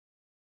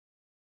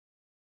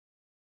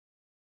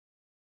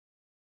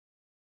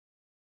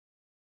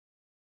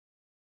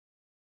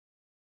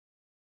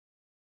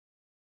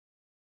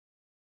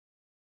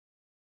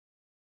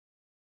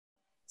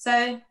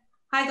So,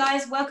 hi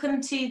guys, welcome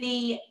to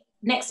the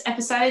next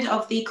episode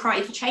of the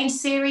Karate for Change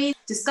series,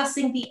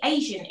 discussing the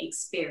Asian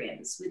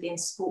experience within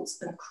sports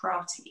and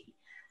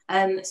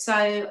karate.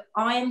 So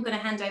I'm going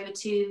to hand over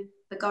to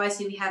the guys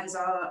who we have as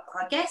our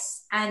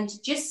guests and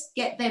just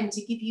get them to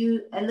give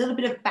you a little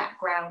bit of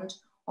background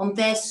on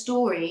their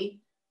story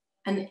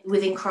and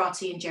within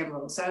karate in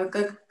general. So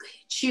go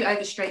shoot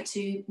over straight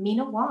to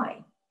Mina.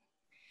 Why?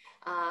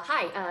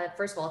 Hi,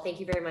 first of all, thank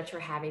you very much for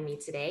having me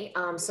today.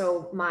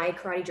 So my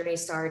karate journey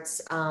starts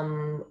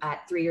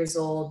at 3 years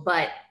old,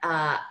 but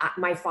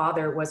my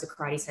father was a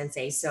karate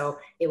sensei. So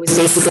it was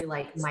basically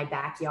like my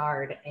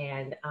backyard.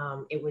 And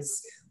it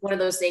was one of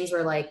those things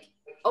where like,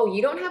 oh,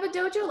 you don't have a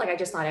dojo? Like I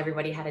just thought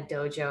everybody had a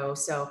dojo.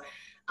 So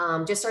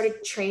just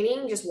started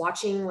training, just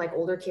watching like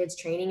older kids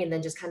training, and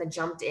then just kind of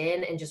jumped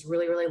in and just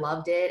really, really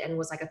loved it and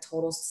was like a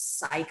total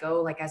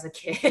psycho, like as a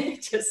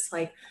kid, just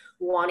like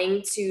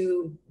wanting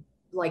to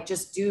like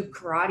just do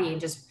karate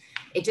and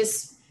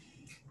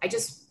I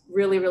just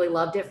really, really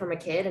loved it from a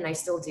kid, and I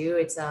still do.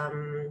 It's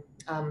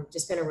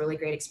just been a really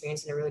great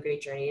experience and a really great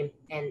journey,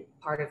 and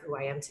part of who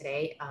I am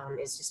today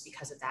is just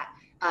because of that.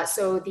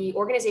 So the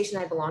organization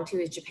I belong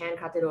to is Japan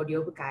Kata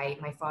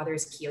Ryobukai. My father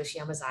is Kiyoshi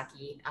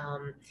Yamazaki,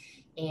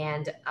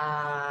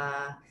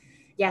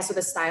 yeah, so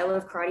the style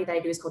of karate that I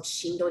do is called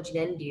Shindo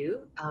Jinenryu.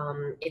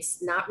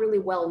 It's not really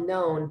well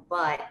known,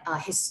 but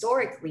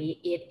historically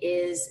it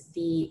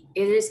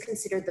is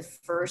considered the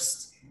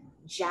first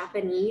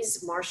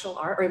Japanese martial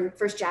art or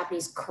first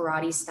Japanese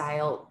karate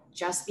style,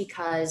 just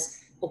because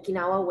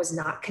Okinawa was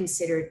not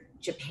considered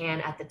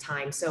Japan at the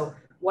time. So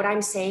what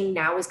I'm saying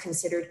now is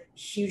considered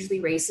hugely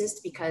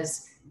racist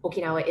because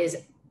Okinawa is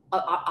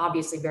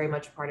obviously very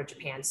much part of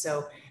Japan.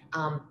 So,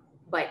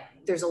 but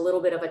there's a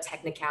little bit of a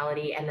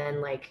technicality, and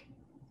then like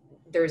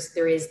there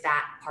is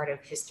that part of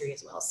history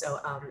as well. So,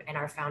 and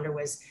our founder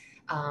was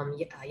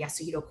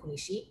Yasuhiro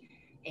Konishi,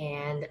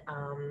 and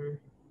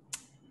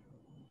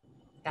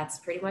that's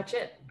pretty much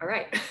it. All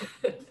right.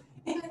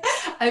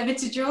 Over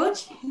to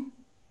George.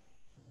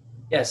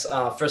 Yes,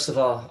 first of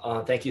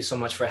all, thank you so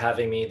much for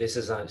having me. This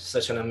is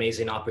such an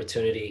amazing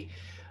opportunity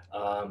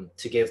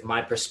to give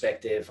my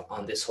perspective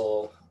on this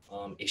whole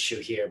issue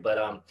here.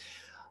 But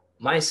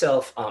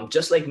myself,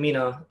 just like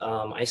Mina,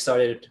 I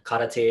started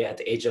karate at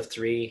the age of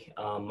 3.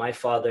 My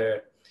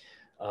father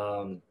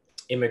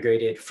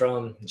immigrated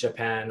from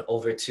Japan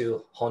over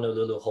to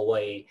Honolulu,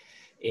 Hawaii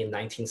in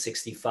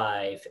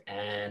 1965.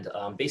 And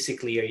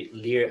basically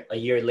a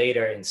year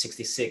later in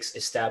 66,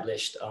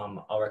 established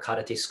our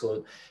karate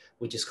school,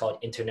 which is called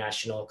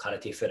International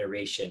Karate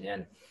Federation.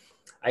 And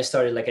I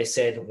started, like I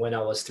said, when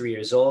I was 3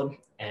 years old,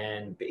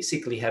 and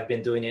basically have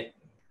been doing it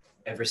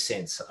ever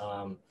since.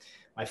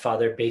 My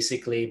father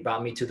basically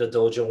brought me to the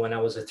dojo when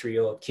I was a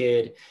 3-year-old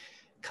kid,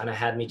 kind of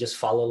had me just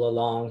follow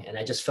along, and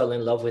I just fell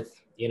in love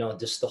with,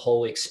 just the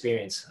whole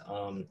experience.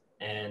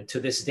 And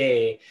to this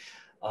day,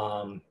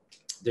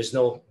 there's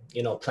no,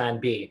 plan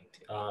B.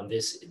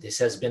 This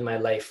has been my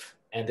life,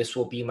 and this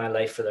will be my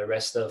life for the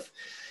rest of,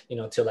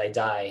 till I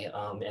die.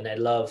 And I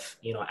love,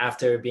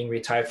 after being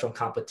retired from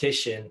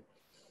competition,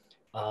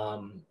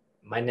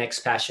 my next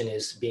passion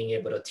is being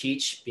able to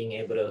teach, being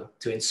able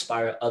to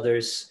inspire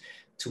others,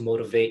 to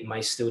motivate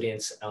my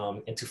students,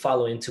 and to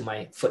follow into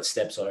my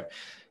footsteps, or,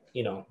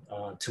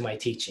 to my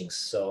teachings.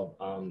 So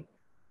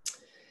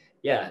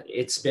yeah,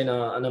 it's been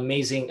an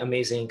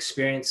amazing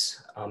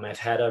experience. I've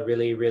had a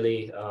really,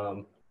 really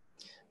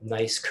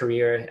nice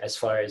career as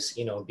far as,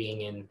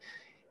 being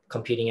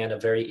competing at a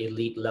very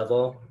elite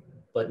level.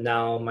 But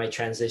now my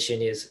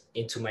transition is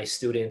into my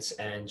students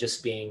and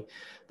just being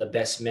the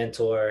best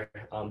mentor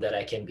that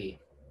I can be.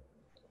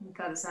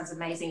 God, that sounds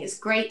amazing. It's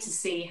great to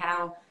see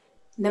how,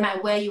 no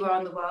matter where you are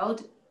in the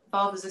world,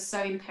 fathers are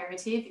so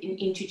imperative in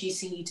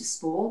introducing you to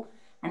sport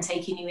and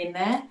taking you in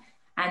there.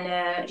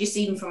 And just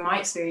even from my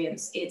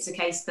experience, it's a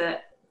case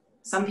that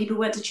some people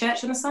went to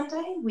church on a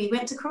Sunday. We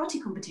went to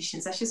karate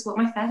competitions. That's just what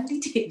my family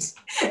did,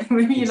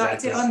 whether you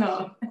liked it or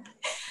not.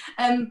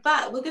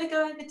 But we're going to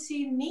go over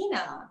to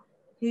Mina,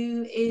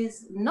 who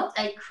is not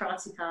a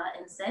karateka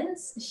in a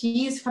sense.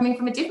 She is coming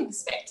from a different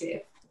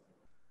perspective.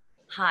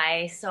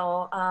 Hi,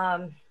 so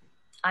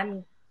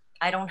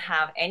I don't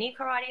have any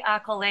karate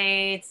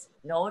accolades,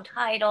 no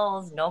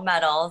titles, no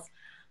medals.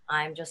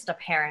 I'm just a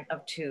parent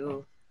of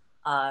 2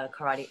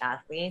 karate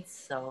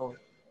athletes. So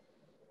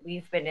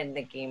we've been in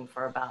the game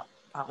for about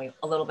probably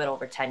a little bit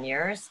over 10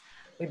 years.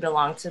 We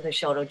belong to the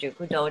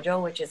Shotojuku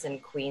Dojo, which is in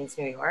Queens,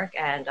 New York.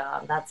 And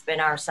that's been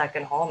our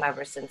second home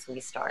ever since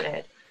we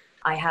started.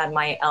 I had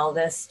my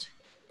eldest,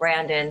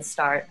 Brandon,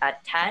 start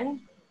at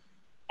 10,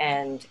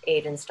 and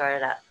Aiden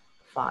started at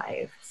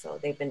 5. So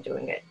they've been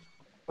doing it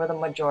for the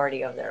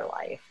majority of their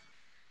life.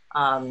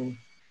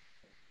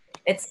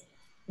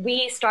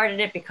 We started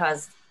it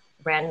because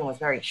Brandon was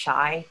very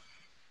shy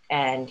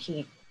and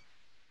he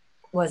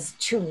was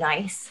too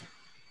nice.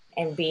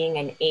 And being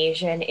an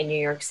Asian in New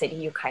York City,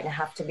 you kind of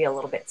have to be a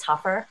little bit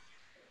tougher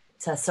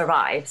to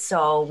survive.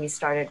 So we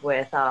started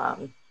with,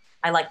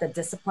 I like the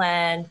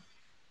discipline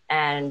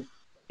and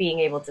being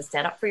able to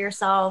stand up for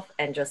yourself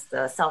and just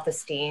the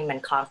self-esteem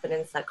and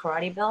confidence that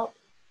karate built.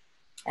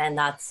 And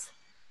that's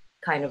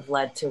kind of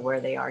led to where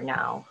they are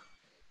now.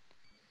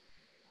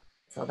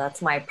 So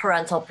that's my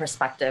parental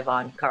perspective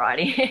on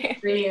karate.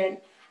 Brilliant.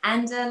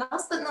 And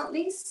last but not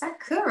least,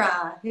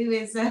 Sakura, who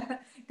is a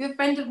good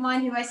friend of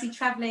mine who I see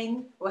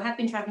traveling, or have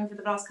been traveling for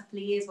the last couple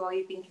of years while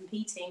you've been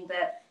competing,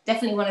 but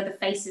definitely one of the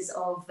faces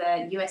of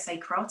USA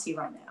karate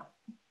right now.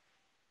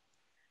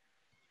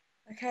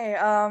 Okay,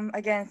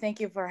 again, thank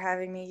you for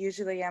having me.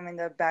 Usually I'm in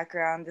the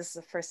background. This is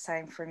the first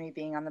time for me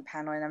being on the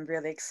panel, and I'm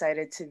really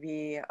excited to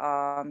be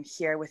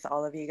here with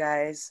all of you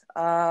guys.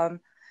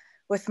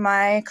 With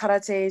my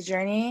karate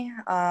journey,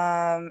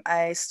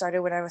 I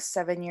started when I was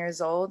 7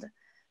 years old.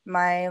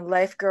 My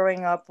life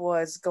growing up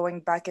was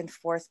going back and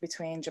forth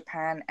between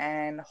Japan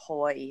and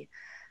Hawaii.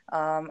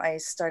 I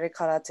started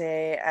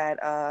karate at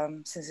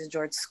St.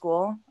 George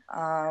School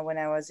when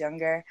I was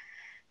younger.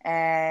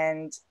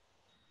 And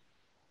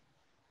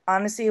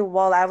honestly,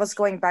 while I was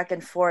going back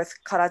and forth,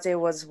 karate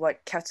was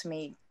what kept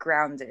me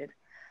grounded.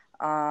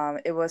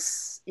 It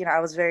was,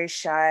 I was very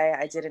shy.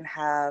 I didn't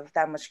have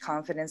that much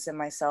confidence in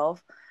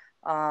myself.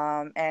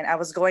 And I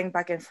was going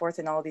back and forth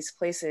in all these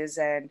places,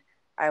 and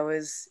I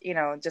was,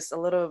 just a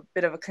little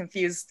bit of a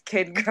confused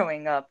kid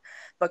growing up.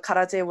 But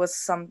karate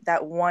was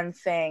that one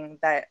thing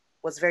that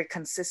was very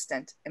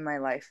consistent in my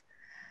life.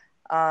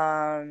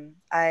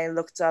 I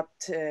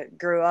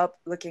grew up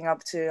looking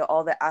up to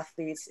all the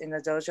athletes in the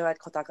dojo at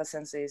Kotaka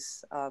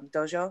sensei's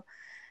dojo,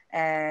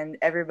 and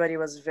everybody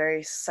was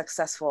very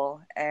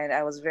successful. And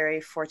I was very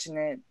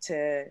fortunate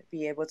to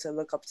be able to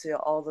look up to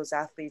all those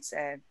athletes,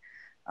 and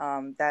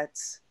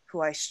that's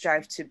who I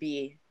strived to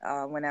be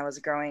when I was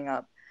growing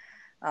up.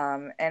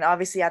 And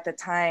obviously at the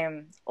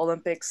time,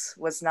 Olympics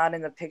was not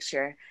in the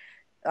picture.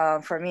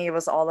 For me, it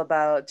was all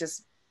about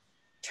just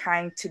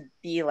trying to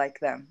be like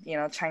them,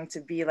 trying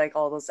to be like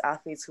all those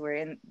athletes who were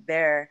in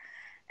there.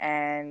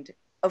 And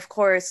of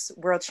course,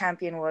 world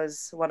champion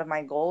was one of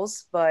my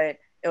goals, but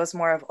it was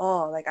more of,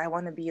 I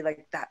want to be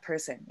like that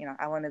person,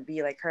 I want to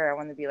be like her, I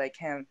want to be like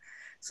him.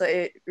 So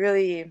it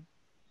really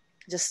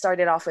just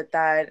started off with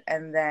that,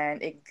 and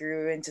then it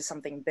grew into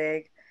something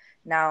big.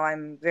 Now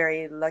I'm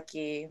very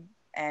lucky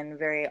and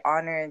very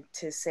honored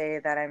to say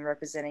that I'm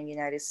representing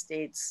United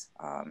States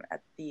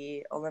at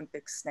the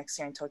Olympics next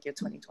year in Tokyo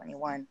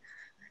 2021.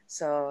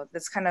 So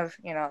that's kind of,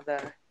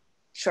 the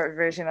short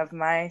version of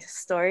my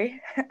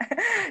story,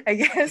 I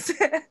guess.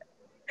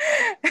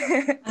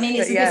 I mean,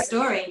 it's a good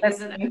story.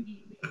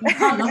 You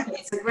can't knock it.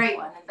 It's a great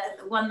one.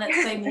 And one that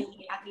so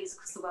many athletes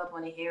across the world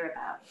want to hear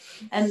about.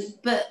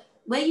 But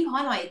where you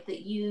highlight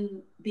that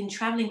you've been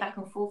traveling back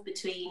and forth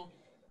between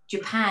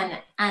Japan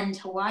and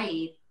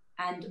Hawaii,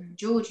 and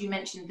George, you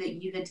mentioned that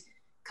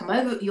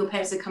your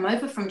parents had come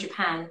over from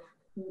Japan.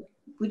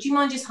 Would you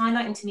mind just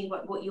highlighting to me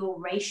what your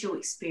racial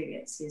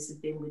experiences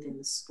have been within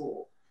the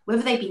sport?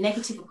 Whether they be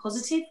negative or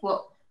positive,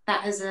 what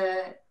that as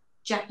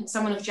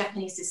someone of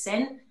Japanese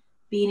descent,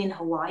 being in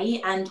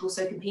Hawaii and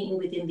also competing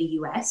within the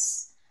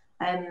US,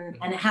 and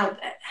how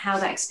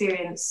that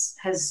experience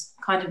has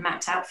kind of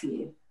mapped out for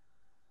you.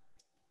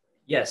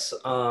 Yes.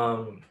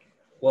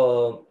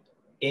 Well,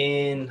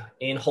 in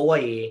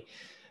Hawaii,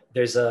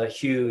 there's a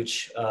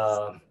huge,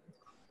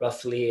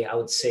 roughly, I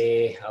would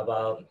say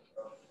about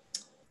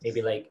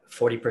maybe like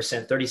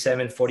 40%,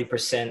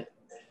 40%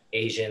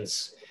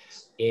 Asians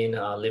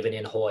living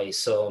in Hawaii.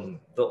 So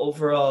the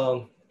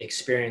overall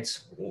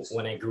experience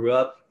when I grew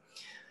up,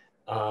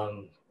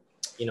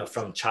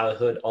 from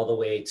childhood all the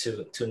way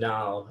to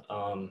now,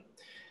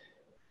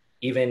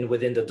 even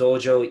within the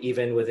dojo,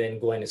 even within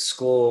going to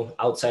school,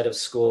 outside of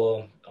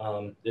school,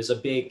 there's a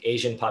big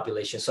Asian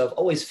population. So I've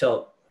always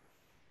felt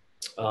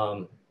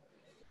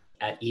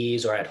at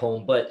ease or at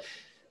home. But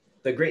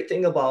the great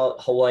thing about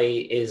Hawaii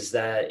is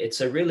that it's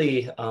a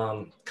really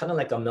kind of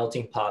like a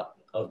melting pot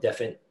of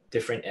different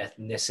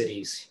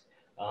ethnicities.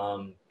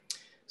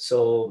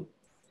 So,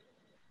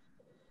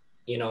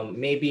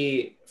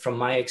 maybe from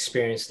my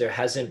experience, there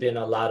hasn't been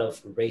a lot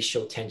of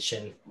racial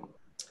tension.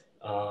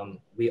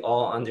 We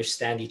all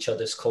understand each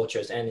other's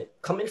cultures, and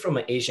coming from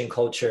an Asian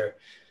culture,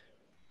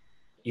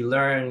 you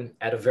learn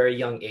at a very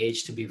young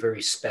age to be very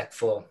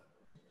respectful,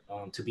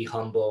 to be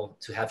humble,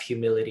 to have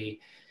humility,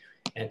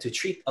 and to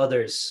treat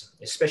others,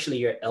 especially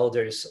your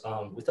elders,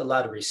 with a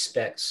lot of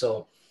respect.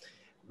 So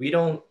we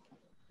don't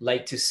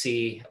like to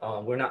see,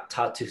 we're not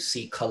taught to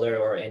see color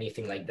or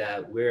anything like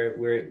that.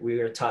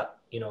 We're taught,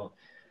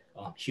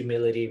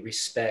 humility,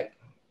 respect,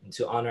 and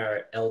to honor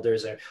our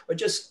elders or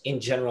just in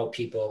general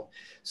people.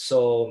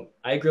 So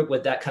I grew up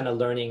with that kind of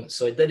learning.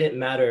 So it didn't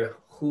matter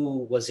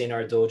who was in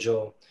our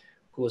dojo,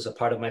 who was a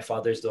part of my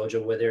father's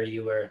dojo, whether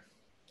you were,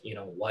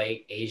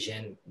 white,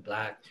 Asian,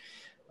 Black,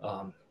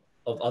 of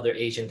other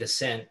Asian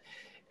descent,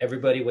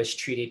 everybody was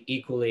treated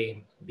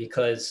equally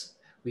because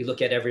we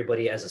look at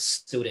everybody as a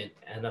student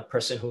and a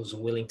person who's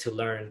willing to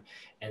learn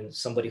and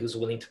somebody who's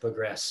willing to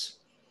progress.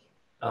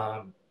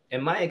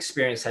 And my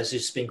experience has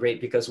just been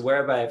great because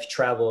wherever I've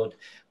traveled,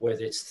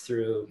 whether it's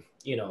through,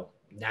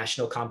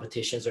 national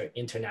competitions or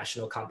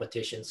international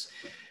competitions,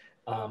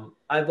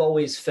 I've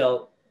always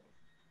felt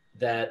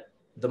that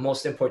the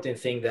most important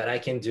thing that I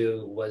can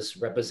do was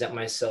represent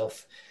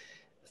myself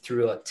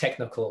through a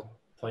technical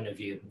point of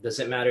view.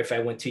 Doesn't matter if I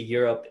went to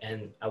Europe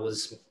and I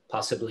was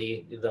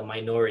possibly the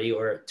minority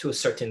or to a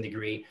certain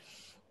degree.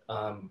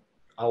 I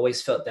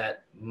always felt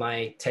that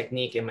my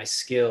technique and my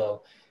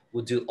skill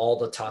would do all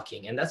the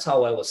talking. And that's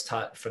how I was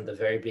taught from the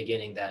very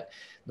beginning, that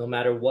no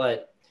matter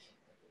what,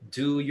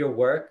 do your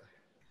work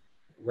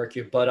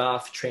your butt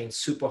off, train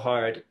super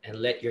hard, and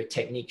let your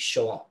technique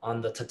show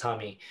on the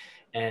tatami.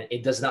 And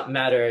it does not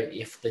matter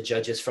if the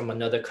judge is from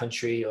another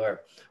country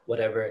or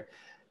whatever.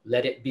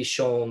 Let it be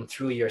shown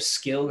through your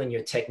skill and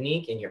your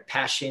technique and your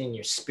passion and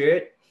your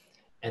spirit.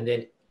 And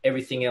then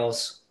everything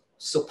else,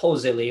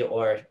 supposedly,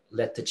 or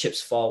let the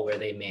chips fall where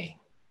they may.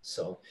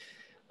 So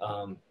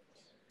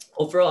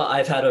overall,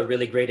 I've had a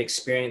really great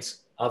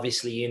experience.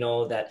 Obviously, you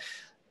know that,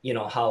 you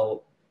know,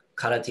 how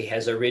karate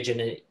has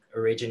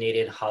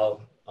originated,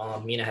 how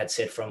Mina had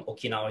said, from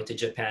Okinawa to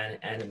Japan,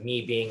 and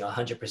me being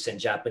 100%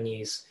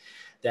 Japanese,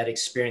 that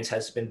experience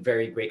has been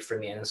very great for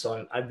me. And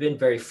so I've been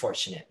very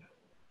fortunate.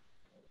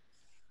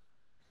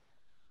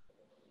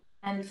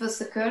 And for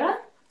Sakura?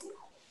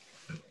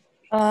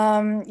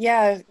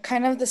 Yeah,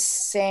 kind of the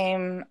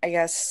same, I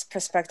guess,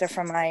 perspective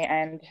from my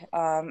end.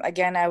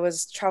 Again, I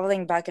was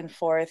traveling back and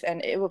forth,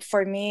 and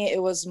for me,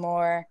 it was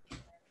more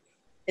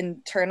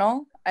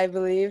internal, I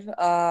believe.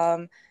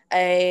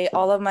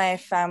 All of my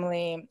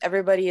family,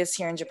 everybody is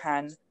here in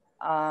Japan.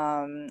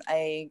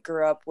 I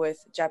grew up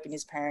with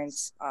Japanese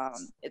parents.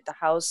 At the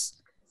house,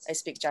 I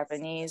speak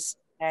Japanese.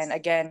 And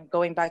again,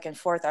 going back and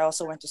forth, I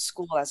also went to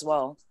school as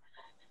well.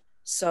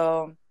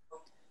 So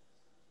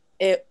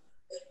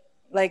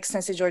like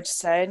Sensei George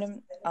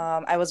said,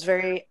 I was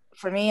very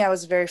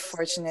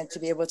fortunate to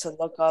be able to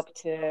look up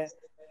to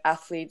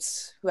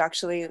athletes who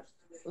actually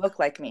look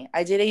like me.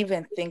 I didn't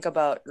even think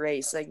about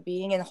race. Like,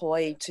 being in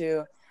Hawaii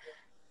too,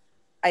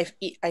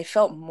 I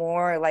felt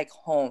more like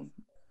home,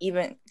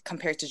 even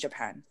compared to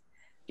Japan,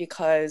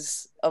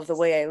 because of the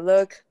way I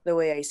look, the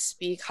way I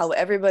speak, how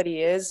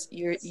everybody is.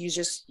 You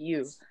just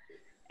you.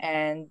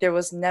 And there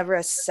was never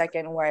a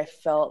second where I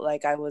felt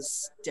like I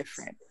was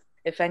different.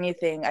 If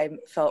anything, I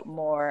felt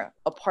more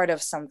a part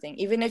of something.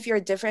 Even if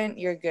you're different,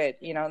 you're good.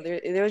 You know,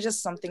 there was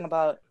just something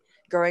about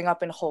growing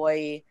up in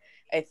Hawaii,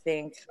 I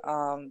think,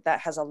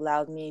 that has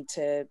allowed me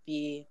to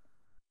be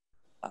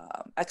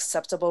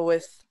acceptable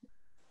with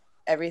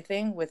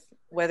everything, with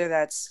whether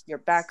that's your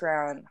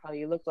background, how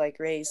you look like,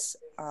 race.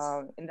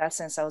 In that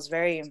sense, I was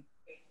very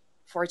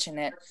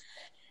fortunate.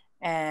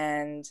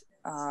 And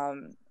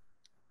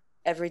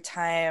every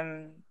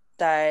time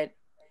that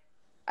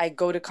I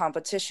go to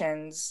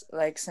competitions,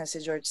 like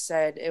Sensei George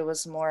said, it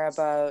was more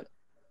about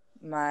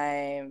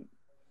my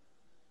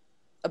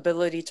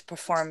ability to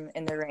perform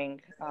in the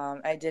ring.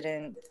 I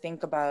didn't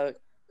think about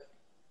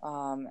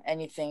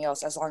anything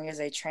else. As long as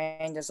I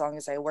trained, as long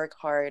as I work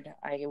hard,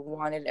 I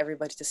wanted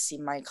everybody to see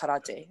my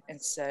karate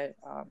instead,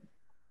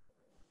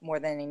 more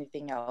than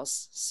anything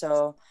else.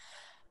 So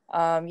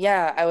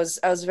yeah, I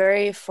was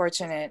very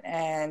fortunate,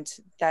 and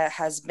that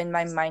has been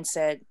my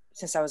mindset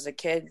since I was a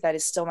kid. That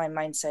is still my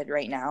mindset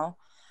right now.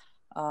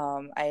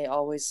 I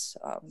always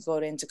go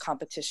into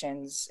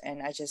competitions,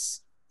 and I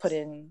just put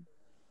in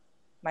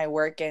my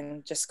work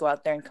and just go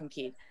out there and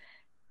compete.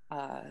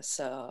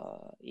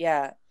 So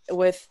yeah,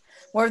 with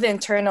more of the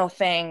internal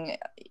thing,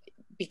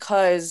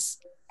 because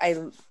I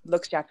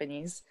look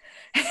Japanese,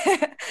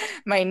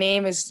 my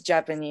name is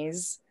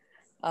Japanese.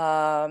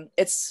 I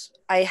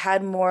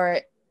had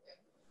more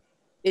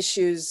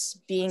issues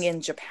being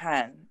in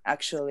Japan,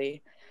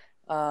 actually,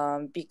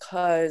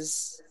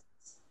 because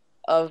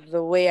of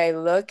the way I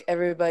look.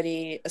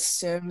 Everybody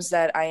assumes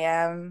that I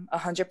am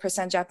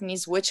 100%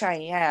 Japanese, which I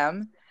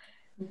am.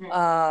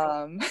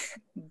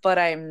 But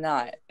I'm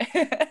not.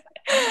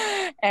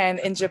 And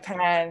in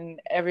Japan,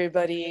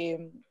 everybody,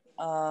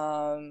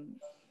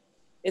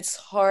 it's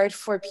hard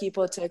for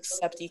people to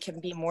accept you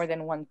can be more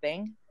than one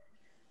thing.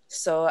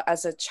 So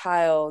as a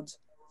child,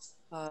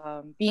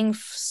 being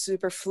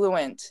super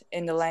fluent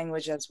in the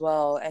language as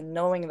well, and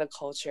knowing the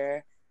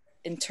culture,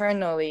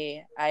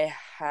 internally, I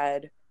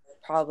had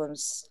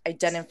problems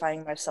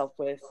identifying myself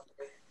with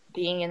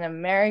being an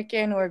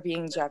American or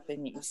being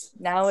Japanese.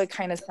 Now it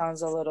kind of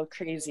sounds a little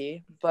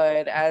crazy,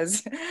 but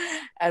as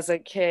a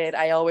kid,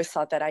 I always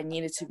thought that I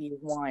needed to be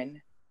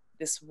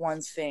this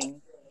one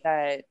thing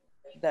that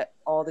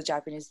all the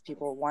Japanese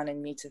people wanted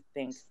me to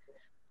think.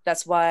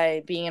 That's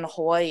why being in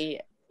Hawaii,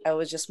 I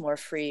was just more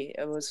free.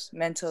 It was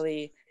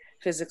mentally,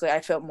 physically,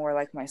 I felt more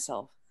like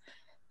myself.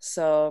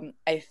 So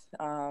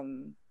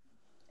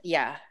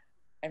yeah,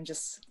 I'm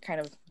just kind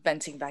of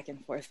venting back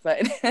and forth,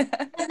 but no,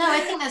 I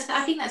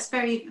think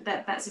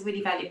that's a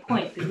really valid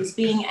point, because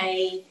being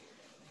a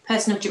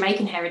person of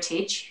Jamaican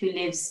heritage who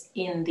lives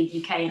in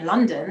the UK in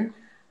London,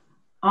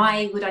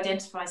 I would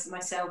identify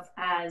myself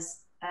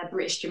as a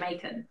British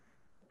Jamaican.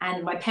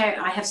 And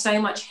I have so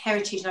much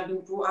heritage, and I've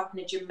been brought up in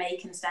a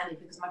Jamaican standard,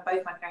 because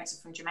both my parents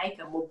are from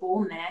Jamaica and were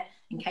born there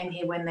and came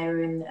here when they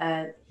were in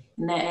their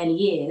early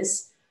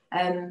years.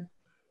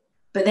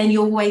 but then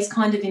you're always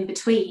kind of in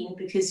between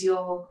because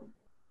you're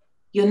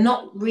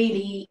not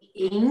really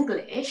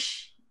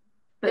English,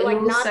 but you're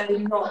you're like also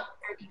not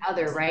the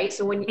other, right?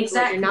 So when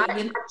exactly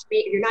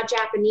you're not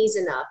Japanese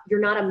enough, you're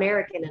not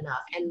American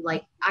enough. And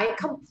like I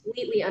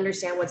completely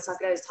understand what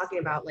Sakura is talking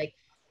about. Like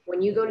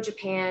when you go to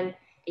Japan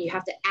and you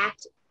have to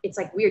act, it's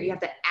like weird. You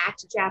have to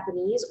act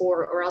Japanese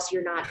or else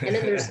you're not. And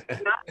then there's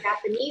not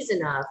Japanese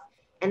enough.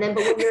 And then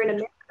but when you're in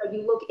America,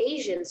 you look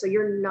Asian. So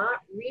you're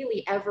not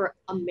really ever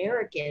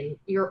American.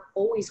 You're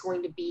always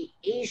going to be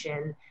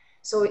Asian.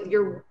 So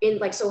you're in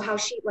like, so how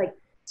she like,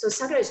 so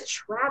Sakura is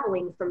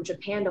traveling from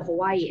Japan to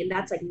Hawaii, and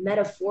that's like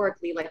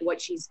metaphorically like what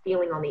she's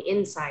feeling on the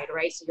inside,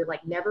 right? So you're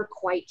like never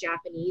quite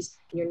Japanese,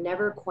 and you're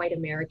never quite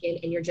American,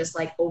 and you're just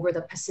like over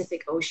the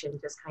Pacific Ocean,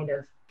 just kind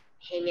of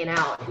hanging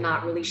out,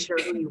 not really sure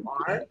who you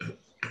are.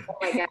 Oh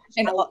my gosh.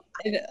 And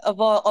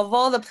of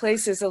all the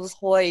places, it was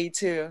Hawaii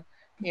too,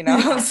 you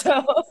know.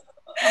 So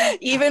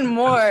even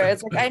more,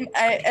 it's like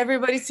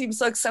everybody seems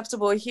so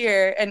acceptable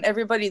here, and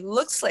everybody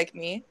looks like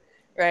me,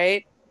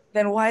 right?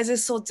 Then why is it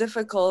so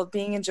difficult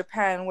being in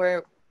Japan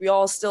where we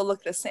all still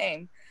look the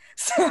same?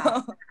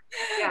 So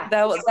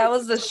that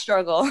was the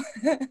struggle.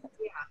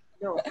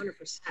 No,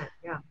 100%.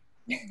 Yeah.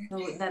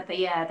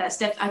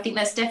 I think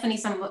that's definitely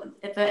some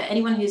for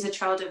anyone who's a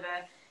child of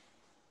a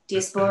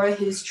diaspora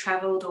who's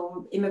traveled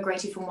or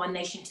immigrated from one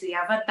nation to the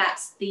other.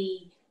 That's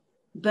the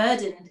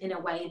burden in a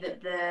way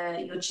that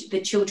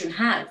the children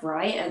have,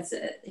 right? As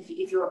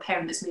if you're a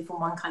parent that's moved from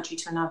one country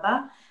to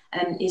another.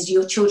 Is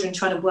your children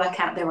trying to work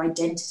out their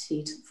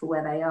identity for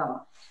where they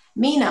are.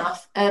 Mina,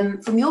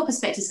 from your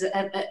perspective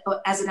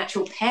as an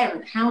actual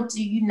parent, how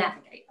do you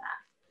navigate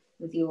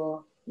that with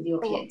your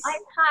kids?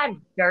 I've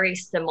had very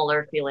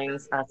similar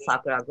feelings as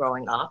Sakura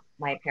growing up.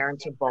 My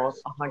parents are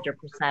both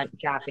 100%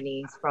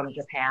 Japanese from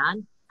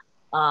Japan.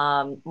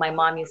 My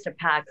mom used to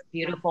pack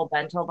beautiful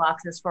bento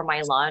boxes for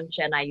my lunch,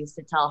 and I used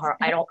to tell her,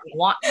 I don't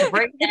want to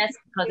bring this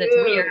because it's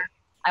weird.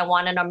 I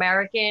want an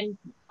American,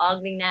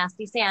 ugly,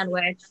 nasty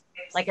sandwich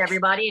like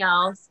everybody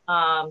else.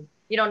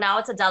 You know, now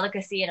it's a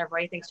delicacy and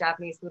everybody thinks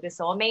Japanese food is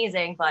so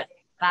amazing. But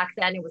back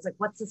then it was like,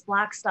 what's this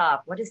black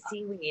stuff? What is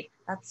seaweed?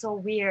 That's so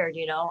weird,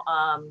 you know?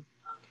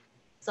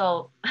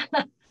 So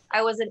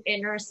I was an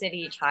inner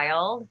city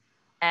child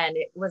and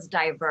it was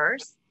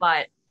diverse,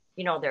 but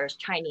you know, there's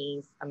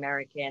Chinese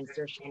Americans,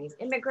 there's Chinese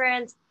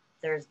immigrants,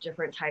 there's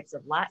different types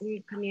of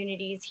Latin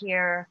communities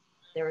here.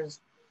 There's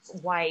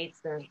whites,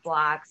 there's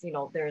blacks, you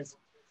know, there's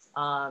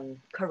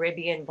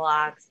Caribbean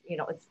blacks, you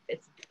know,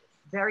 it's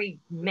very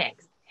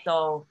mixed.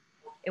 So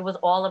it was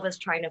all of us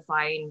trying to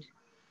find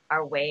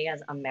our way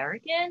as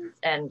Americans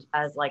and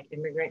as like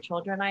immigrant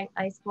children,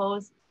 I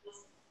suppose.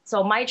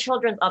 So my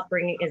children's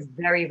upbringing is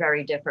very,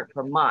 very different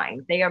from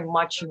mine. They are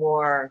much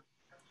more,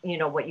 you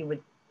know, what you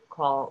would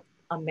call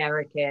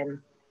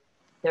American.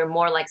 They're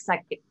more like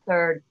second,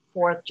 third,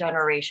 fourth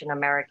generation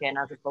American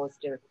as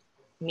opposed to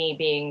me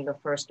being the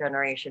first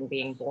generation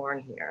being born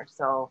here.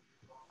 So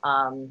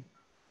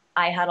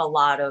I had a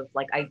lot of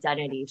like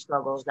identity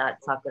struggles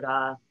that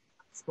Sakura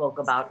spoke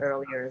about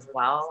earlier as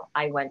well.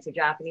 I went to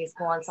Japanese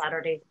school on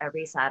Saturdays,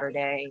 every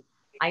Saturday.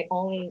 I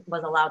only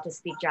was allowed to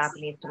speak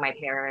Japanese to my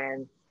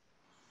parents,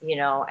 you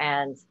know,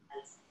 and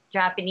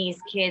Japanese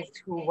kids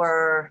who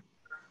were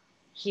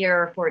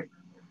here for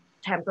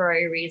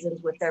temporary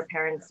reasons with their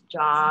parents'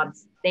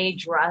 jobs, they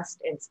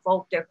dressed and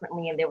spoke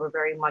differently, and they were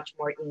very much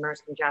more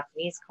immersed in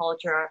Japanese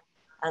culture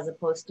as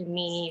opposed to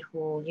me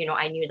who, you know,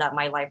 I knew that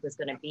my life was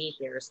going to be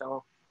here.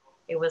 So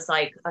it was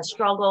like a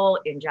struggle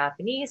in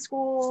Japanese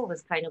school,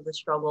 was kind of a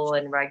struggle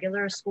in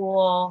regular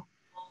school.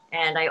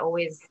 And I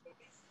always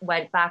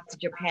went back to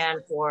Japan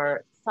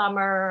for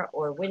summer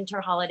or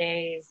winter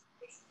holidays.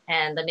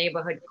 And the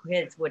neighborhood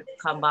kids would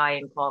come by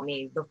and call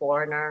me the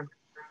foreigner,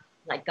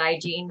 like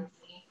gaijin.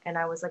 And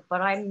I was like,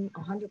 but I'm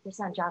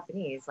 100%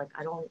 Japanese. Like,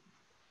 I don't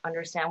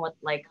understand what,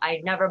 like,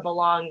 I never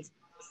belonged,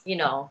 you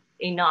know,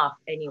 enough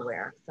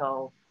anywhere.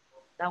 So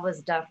that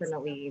was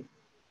definitely,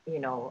 you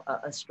know,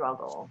 a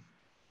struggle.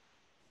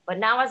 But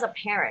now as a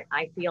parent,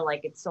 I feel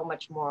like it's so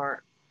much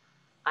more,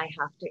 I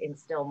have to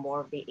instill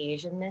more of the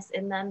Asianness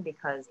in them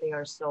because they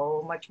are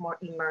so much more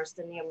immersed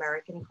in the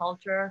American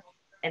culture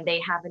and they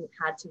haven't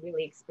had to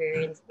really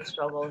experience the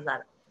struggles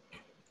that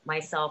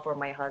myself or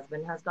my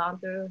husband has gone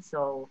through.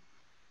 So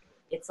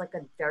it's like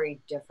a very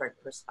different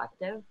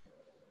perspective,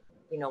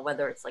 you know,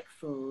 whether it's like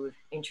food,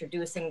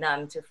 introducing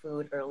them to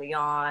food early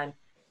on,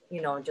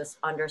 you know, just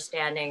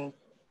understanding.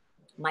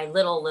 My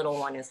little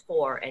one is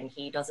 4 and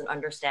he doesn't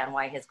understand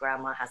why his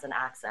grandma has an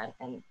accent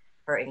and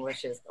her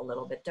English is a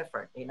little bit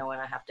different, you know,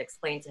 and I have to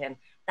explain to him,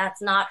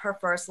 that's not her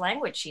first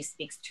language. She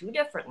speaks 2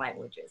 different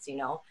languages, you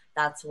know,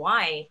 that's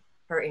why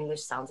her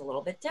English sounds a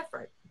little bit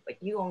different,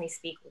 but you only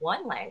speak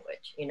 1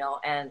 language, you know,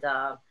 and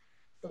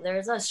so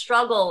there's a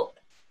struggle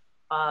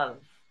of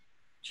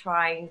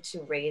trying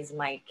to raise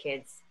my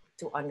kids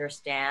to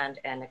understand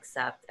and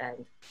accept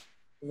and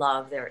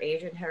love their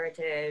Asian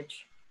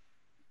heritage.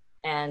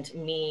 And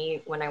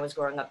me, when I was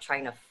growing up,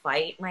 trying to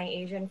fight my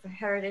Asian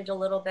heritage a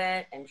little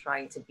bit and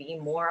trying to be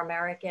more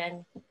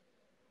American.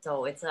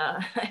 So it's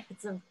a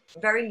it's a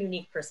very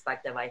unique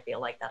perspective, I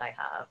feel like, that I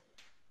have.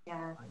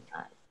 Yeah. On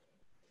that.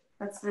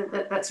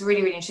 That's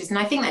really, really interesting.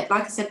 And I think that,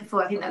 like I said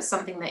before, I think that's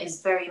something that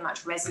is very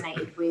much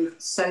resonated with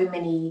so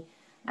many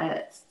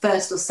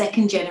first or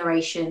second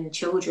generation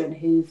children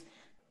who've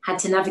had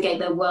to navigate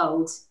their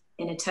world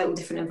in a total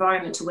different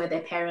environment to where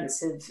their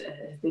parents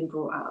have been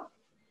brought up.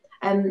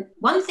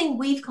 One thing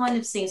we've kind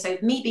of seen, so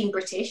me being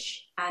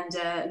British and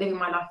living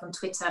my life on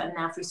Twitter and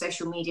now through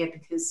social media,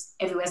 because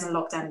everywhere's in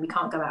lockdown and we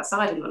can't go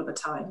outside a lot of the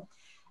time.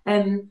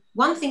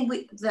 One thing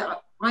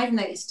that I've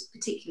noticed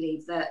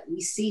particularly that we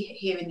see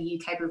here in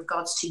the UK with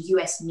regards to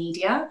US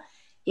media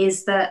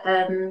is that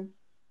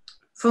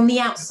from the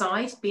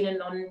outside, being a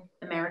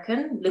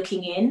non-American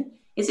looking in,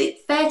 is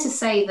it fair to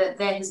say that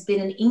there has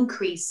been an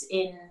increase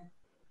in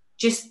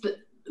just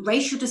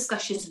racial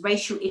discussions,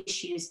 racial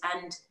issues,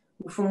 and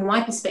from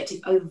my perspective,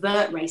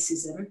 overt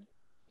racism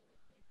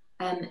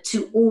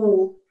to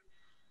all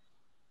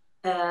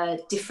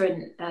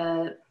different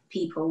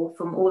people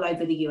from all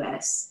over the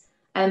US?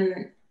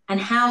 And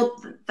how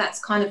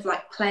that's kind of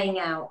like playing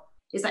out.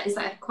 Is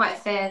that quite a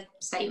fair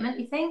statement,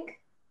 you think?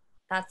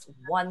 That's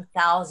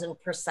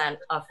 1000%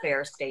 a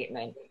fair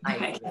statement.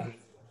 Okay.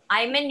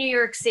 I'm in New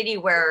York City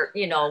where,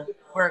 you know,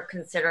 we're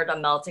considered a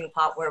melting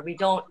pot where we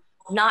don't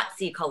not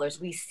see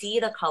colors. We see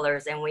the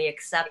colors and we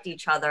accept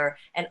each other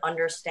and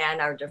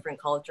understand our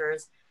different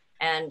cultures.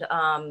 And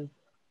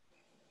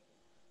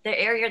the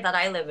area that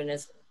I live in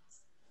has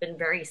been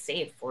very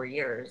safe for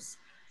years,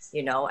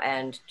 you know,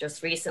 and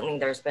just recently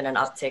there's been an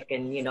uptick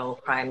in, you know,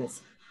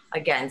 crimes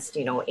against,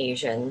 you know,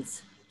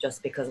 Asians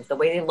just because of the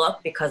way they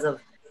look, because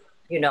of,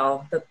 you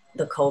know,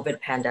 the COVID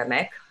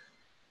pandemic.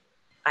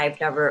 I've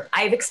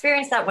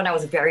experienced that when I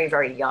was very,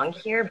 very young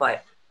here,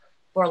 but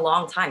for a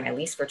long time, at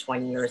least for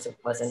 20 years, it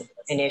wasn't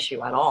an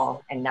issue at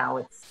all. And now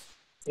it's,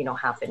 you know,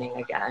 happening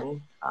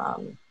again.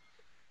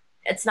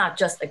 It's not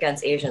just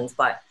against Asians,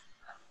 but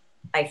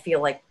I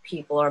feel like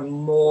people are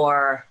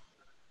more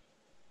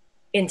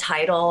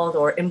entitled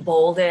or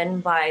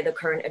emboldened by the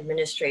current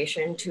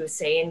administration to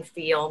say and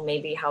feel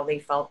maybe how they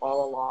felt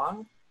all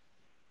along.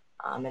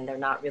 And they're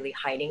not really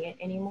hiding it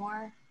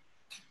anymore.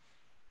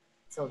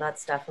 So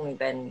that's definitely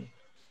been,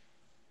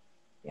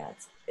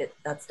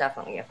 that's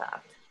definitely a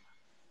fact.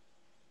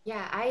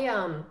 Yeah,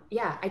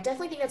 I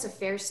definitely think that's a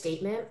fair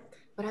statement,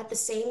 but at the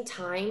same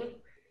time,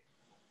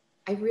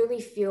 I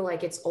really feel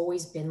like it's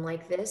always been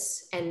like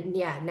this. And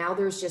yeah, now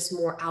there's just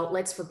more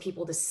outlets for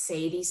people to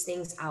say these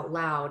things out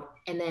loud.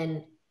 And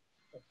then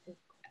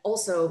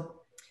also,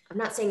 I'm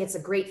not saying it's a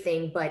great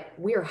thing, but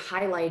we're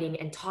highlighting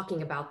and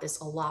talking about this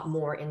a lot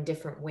more in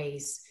different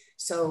ways.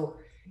 So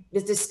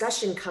this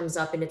discussion comes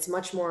up and it's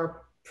much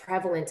more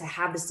prevalent to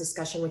have this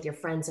discussion with your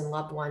friends and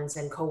loved ones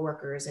and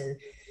coworkers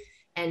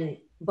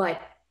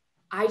but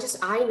I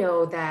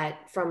know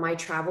that from my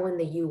travel in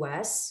the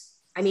US,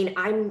 I mean,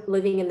 I'm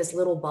living in this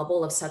little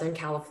bubble of Southern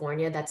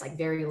California that's like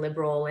very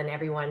liberal and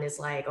everyone is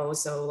like, oh,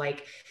 so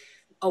like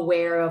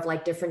aware of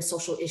like different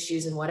social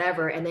issues and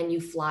whatever. And then you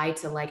fly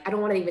to like, I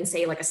don't want to even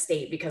say like a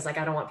state because like,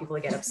 I don't want people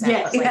to get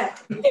upset, but like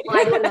you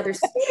fly to another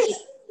state,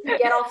 you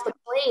get off the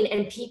plane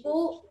and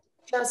people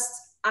just,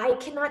 I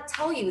cannot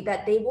tell you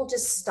that they will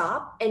just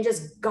stop and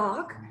just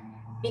gawk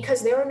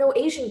because there are no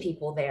Asian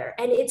people there.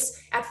 And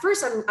it's, at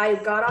first I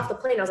got off the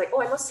plane, I was like,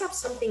 oh, I must have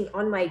something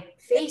on my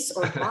face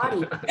or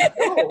body.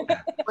 No,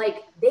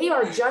 like they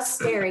are just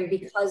staring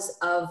because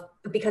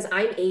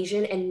I'm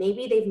Asian and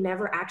maybe they've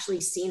never actually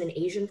seen an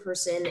Asian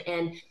person.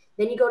 And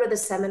then you go to the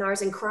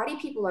seminars and karate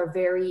people are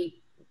very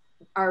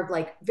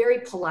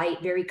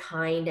polite, very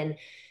kind.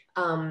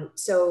 And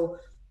so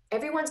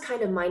everyone's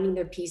kind of minding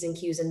their P's and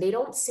Q's and they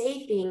don't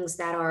say things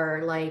that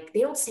are like, they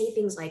don't say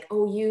things like,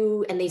 oh,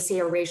 you, and they say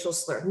a racial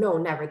slur. No,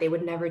 never. They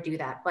would never do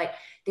that. But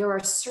there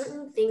are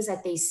certain things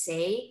that they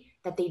say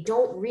that they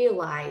don't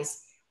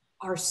realize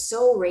are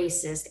so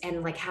racist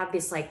and like have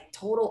this like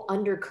total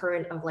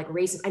undercurrent of like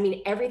racism. I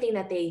mean, everything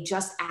that they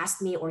just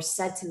asked me or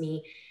said to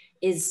me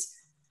is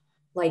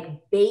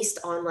like based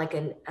on like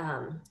an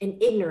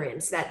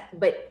ignorance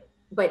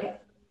but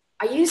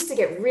I used to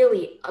get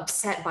really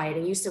upset by it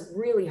and used to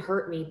really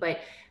hurt me.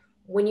 But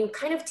when you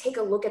kind of take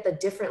a look at the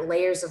different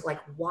layers of like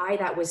why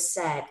that was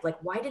said, like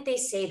why did they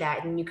say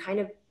that? And you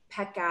kind of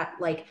peck at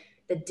like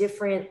the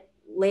different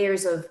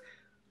layers of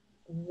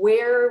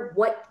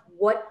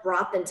what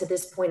brought them to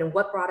this point and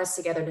what brought us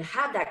together to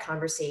have that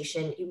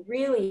conversation. It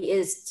really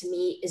is, to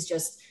me, is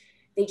just,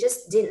 they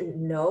just didn't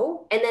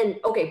know. And then,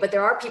 okay, but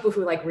there are people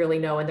who like really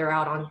know and they're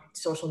out on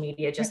social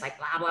media, just like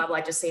blah, blah,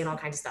 blah, just saying all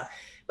kinds of stuff.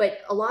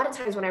 But a lot of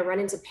times when I run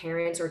into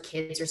parents or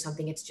kids or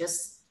something, it's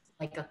just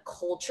like a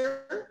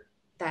culture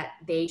that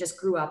they just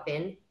grew up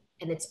in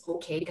and it's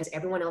okay because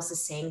everyone else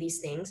is saying these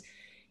things.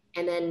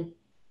 And then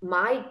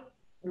my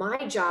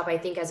job, I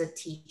think, as a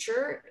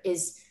teacher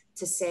is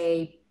to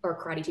say, or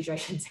karate teacher, I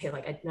shouldn't say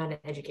like not an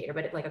educator,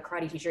 but like a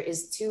karate teacher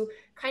is to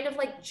kind of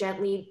like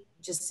gently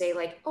just say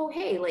like, oh,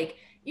 hey, like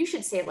you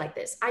should say it like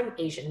this. I'm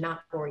Asian,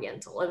 not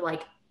Oriental. And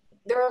like,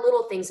 there are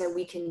little things that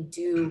we can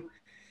do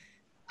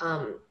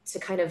to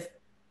kind of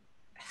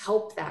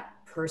help that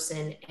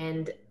person.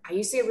 And I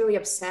used to get really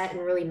upset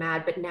and really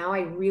mad, but now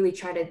I really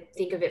try to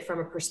think of it from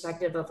a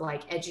perspective of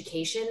like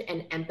education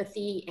and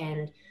empathy,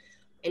 and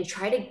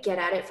try to get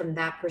at it from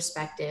that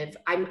perspective.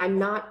 I'm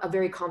not a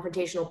very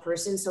confrontational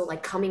person. So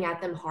like coming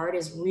at them hard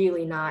is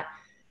really not,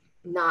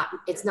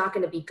 it's not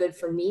going to be good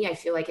for me. I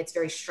feel like it's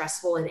very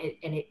stressful, and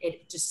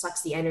it just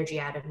sucks the energy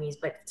out of me.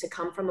 But to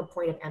come from a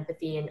point of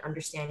empathy and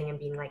understanding and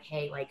being like,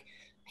 hey, like,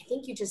 I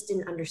think you just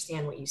didn't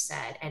understand what you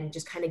said, and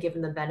just kind of give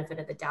them the benefit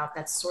of the doubt.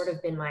 That's sort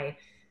of been like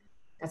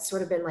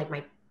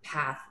my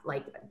path,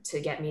 like to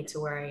get me to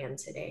where I am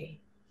today.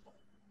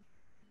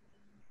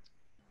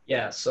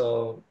 Yeah.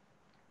 So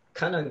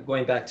kind of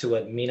going back to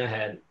what Mina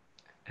had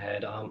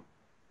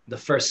the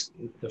first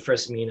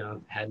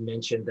Mina had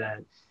mentioned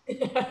that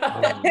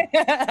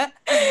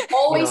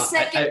always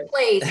second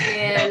place,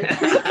 man.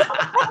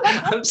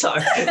 I'm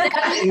sorry,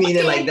 I didn't mean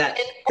it like that,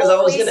 because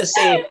I was gonna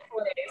say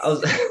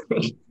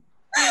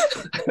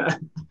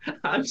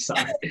I'm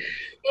sorry.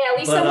 Yeah,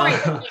 Lisa,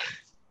 but,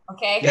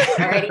 okay,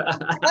 alrighty.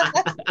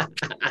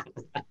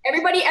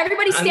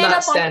 Everybody stand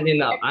up.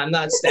 I'm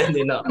not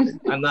standing up.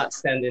 I'm not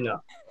standing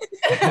up.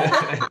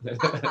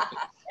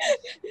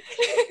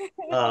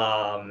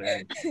 Oh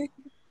man.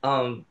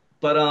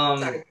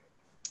 Sorry.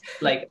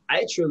 Like,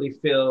 I truly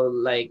feel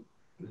like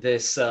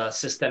this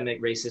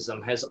systemic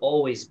racism has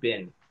always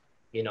been,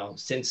 you know,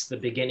 since the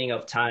beginning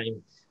of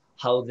time,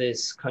 how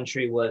this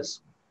country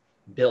was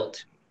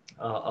built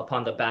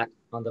on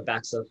the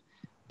backs of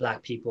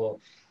Black people.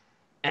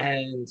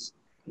 And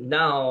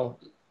now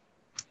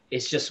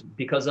it's just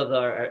because of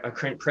our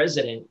current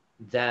president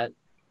that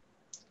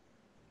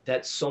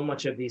so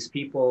much of these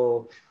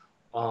people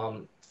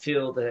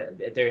feel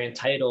that they're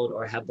entitled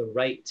or have the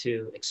right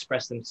to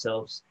express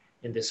themselves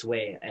in this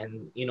way.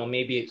 And, you know,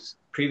 maybe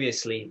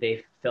previously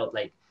they felt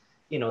like,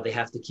 you know, they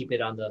have to keep it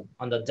on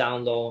the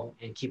down low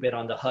and keep it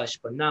on the hush.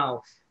 But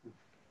now,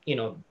 you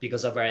know,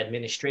 because of our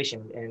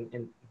administration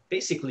and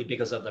basically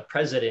because of the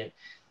president,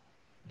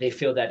 they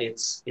feel that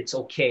it's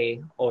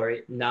okay, or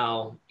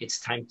now it's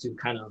time to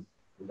kind of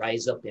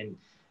rise up and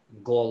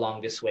go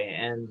along this way.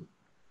 And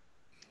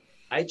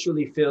I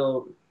truly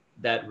feel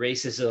that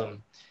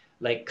racism,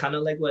 like kind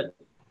of like what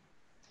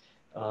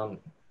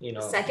you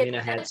know,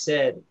 Mina had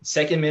said,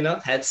 Mina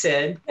had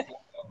said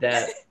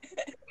that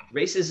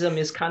racism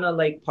is kind of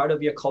like part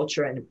of your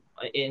culture, and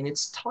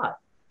it's taught.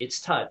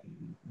 It's taught.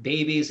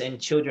 Babies and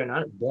children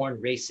aren't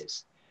born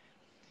racist,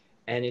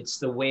 and it's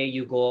the way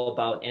you go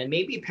about. And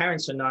maybe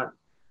parents are not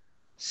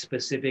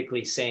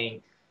specifically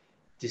saying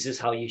this is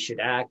how you should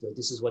act, or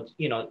this is what,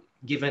 you know,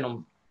 giving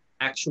them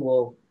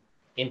actual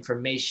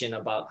information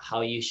about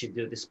how you should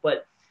do this,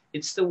 but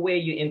it's the way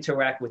you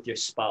interact with your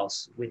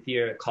spouse, with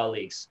your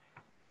colleagues.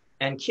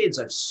 And kids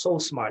are so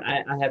smart.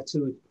 I have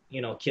two,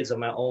 you know, kids of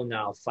my own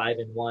now, 5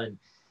 and 1.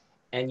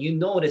 And you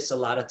notice a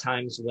lot of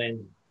times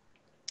when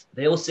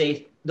they'll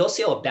say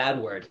a bad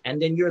word,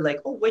 and then you're like,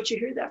 oh, where'd you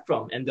hear that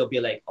from? And they'll be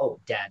like, oh,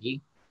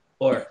 daddy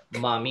or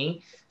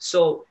mommy.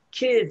 So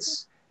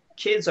kids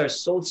are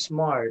so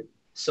smart.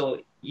 So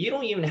you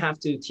don't even have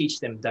to teach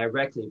them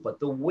directly, but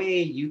the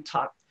way you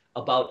talk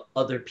about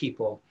other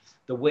people,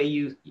 the way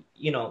you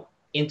know,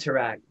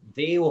 interact,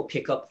 they will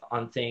pick up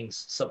on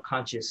things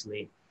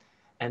subconsciously.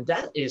 And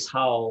that is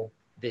how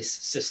this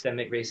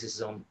systemic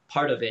racism,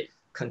 part of it,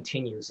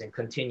 continues and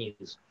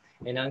continues.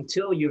 And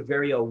until you're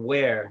very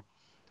aware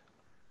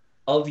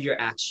of your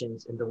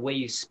actions and the way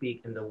you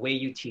speak and the way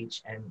you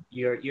teach and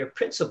your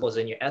principles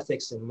and your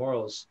ethics and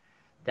morals,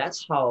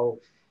 that's how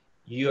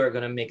you're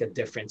going to make a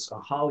difference,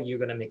 or how you're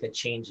going to make a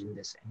change in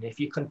this. And if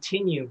you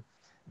continue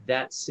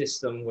that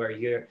system where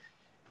you're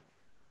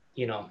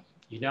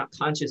not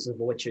conscious of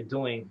what you're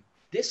doing,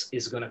 this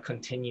is going to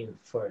continue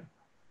for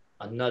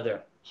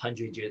another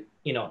 100 years,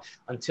 you know,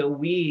 until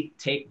we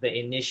take the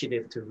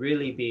initiative to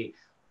really be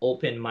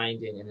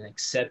open-minded and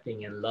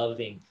accepting and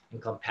loving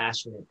and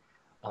compassionate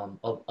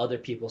of other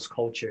people's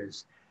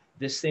cultures.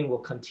 This thing will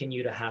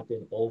continue to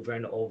happen over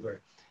and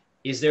over.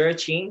 Is there a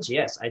change?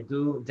 Yes, I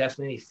do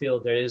definitely feel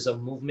there is a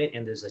movement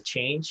and there's a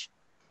change,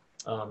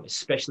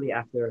 especially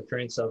after the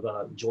occurrence of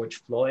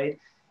George Floyd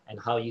and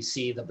how you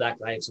see the Black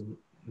Lives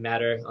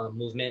Matter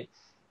movement.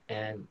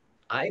 And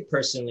I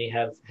personally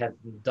have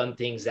done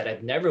things that I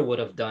never would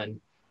have done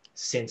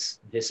since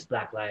this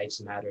Black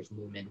Lives Matter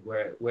movement,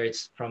 where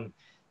it's from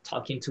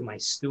talking to my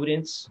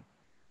students,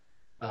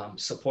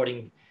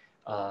 supporting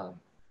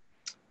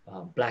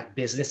Black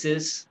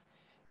businesses,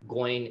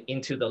 going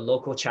into the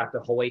local chapter,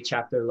 Hawaii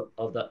chapter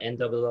of the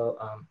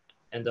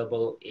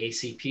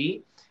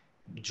NAACP,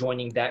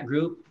 joining that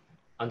group,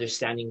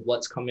 understanding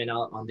what's coming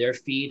out on their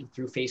feed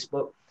through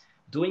Facebook,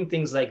 doing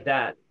things like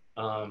that,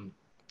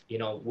 you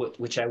know,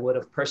 which I would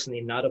have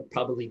personally not have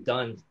probably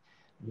done.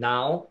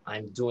 Now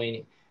I'm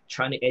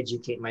trying to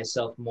educate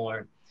myself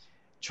more,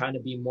 trying to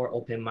be more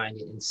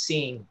open-minded and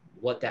seeing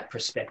what that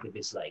perspective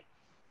is like.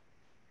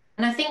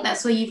 And I think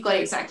that's where you've got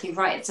it exactly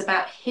right. It's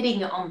about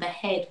hitting it on the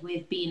head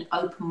with being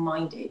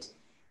open-minded.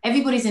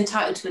 Everybody's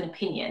entitled to an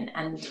opinion,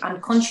 and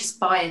unconscious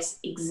bias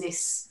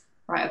exists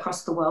right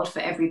across the world for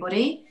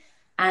everybody.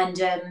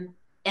 And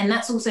and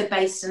that's also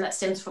based, and that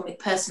stems from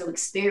personal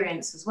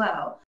experience as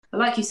well. But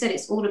like you said,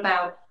 it's all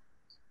about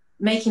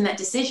making that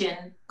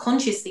decision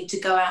consciously to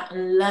go out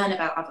and learn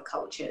about other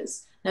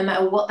cultures, no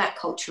matter what that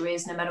culture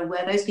is, no matter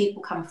where those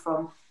people come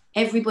from.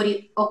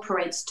 Everybody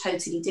operates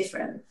totally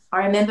different.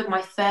 I remember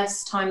my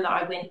first time that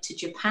I went to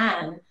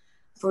Japan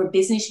for a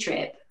business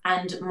trip,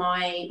 and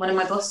one of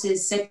my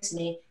bosses said to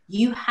me,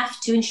 you have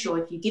to ensure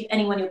if you give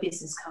anyone your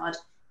business card,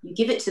 you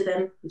give it to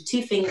them with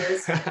two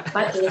fingers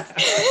like this.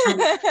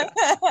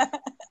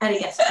 And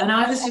yes, and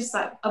I was just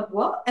like,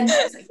 what? And he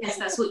was like, yes,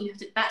 that's what you have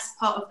to, that's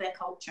part of their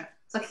culture.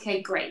 It's like,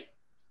 okay, great.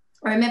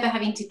 I remember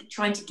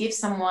trying to give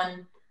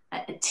someone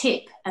a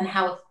tip, and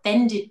how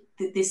offended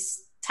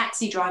this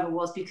taxi driver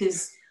was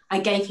because I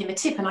gave him a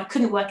tip and I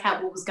couldn't work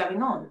out what was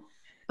going on.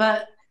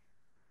 But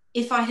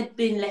if I had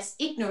been less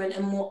ignorant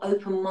and more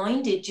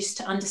open-minded, just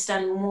to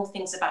understand more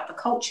things about the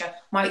culture,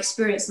 my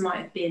experience might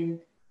have been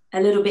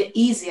a little bit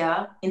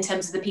easier in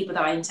terms of the people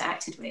that I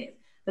interacted with.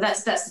 But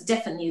that's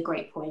definitely a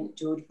great point,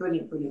 George.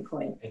 Brilliant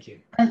point. Thank you.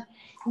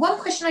 One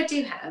question I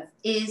do have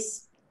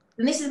is,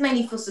 and this is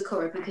mainly for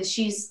Sakura because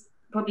she's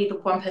probably the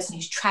one person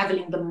who's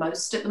traveling the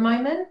most at the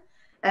moment.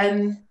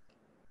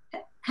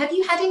 Have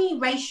you had any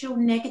racial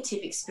negative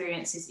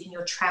experiences in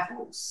your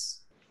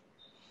travels?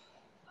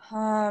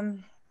 For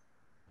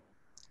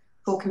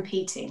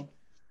competing?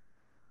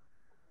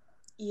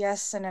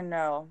 Yes and a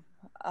no.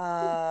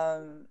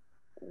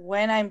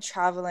 When I'm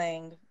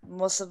traveling,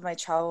 most of my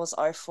travels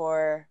are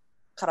for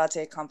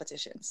karate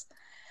competitions.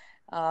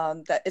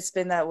 That it's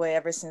been that way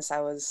ever since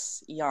I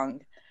was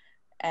young.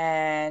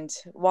 And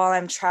while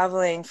I'm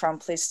traveling from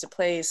place to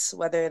place,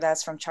 whether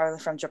that's traveling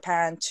from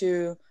Japan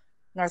to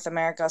North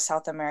America,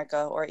 South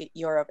America, or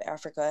Europe,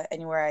 Africa,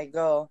 anywhere I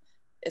go,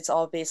 it's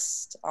all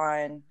based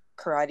on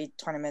karate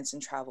tournaments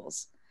and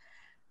travels.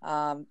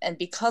 And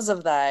because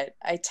of that,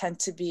 I tend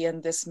to be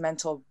in this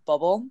mental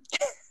bubble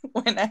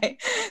when I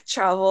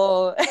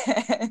travel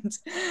and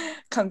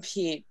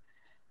compete.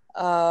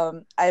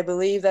 I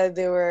believe that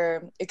there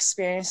were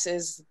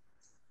experiences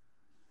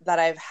that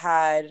I've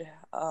had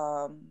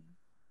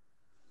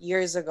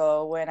years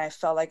ago when I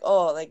felt like,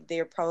 oh, like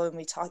they're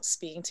probably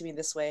speaking to me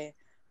this way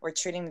or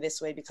treating me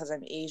this way because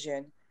I'm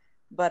Asian.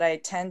 But I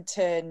tend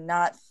to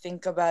not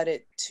think about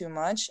it too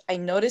much. I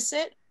notice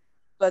it,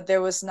 but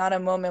there was not a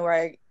moment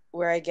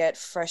where I get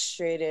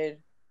frustrated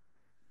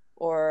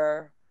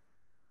or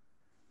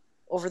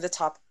over the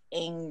top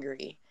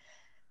angry.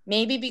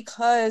 Maybe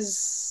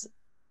because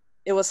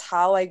it was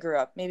how I grew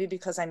up. Maybe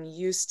because I'm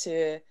used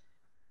to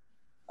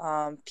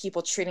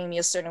people treating me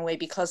a certain way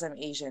because I'm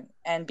Asian.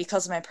 And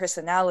because of my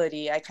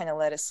personality, I kind of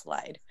let it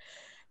slide,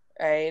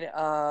 right?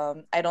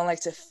 I don't like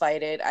to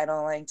fight it. I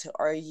don't like to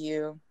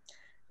argue.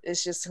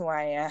 It's just who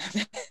I am.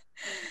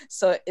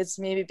 So it's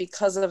maybe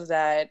because of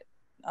that,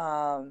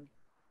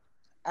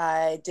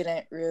 I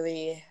didn't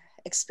really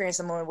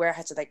experience a moment where I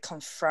had to like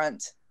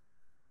confront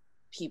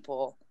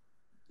people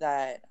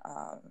that,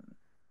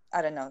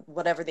 I don't know,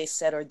 whatever they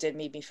said or did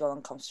made me feel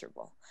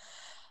uncomfortable.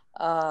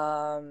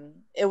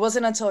 It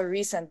wasn't until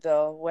recent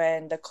though,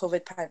 when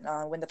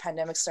when the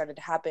pandemic started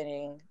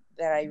happening,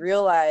 that I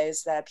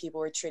realized that people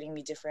were treating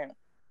me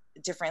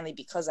differently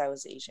because I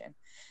was Asian.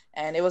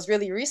 And it was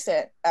really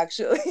recent,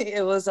 actually.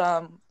 It was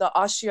the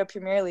Austria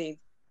Premier League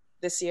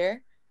this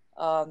year,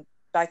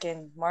 back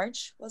in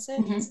March, was it?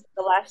 Mm-hmm.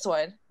 The last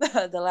one,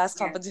 the last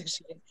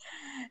competition.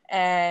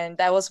 And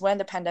that was when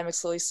the pandemic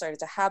slowly started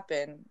to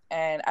happen.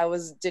 And I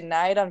was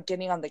denied on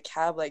getting on the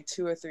cab like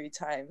 2 or 3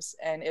 times.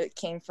 And it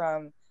came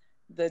from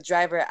the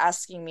driver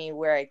asking me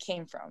where I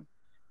came from.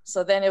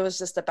 So then it was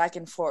just a back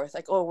and forth,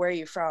 like, oh, where are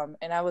you from?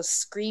 And I was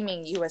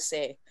screaming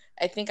USA.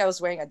 I think I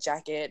was wearing a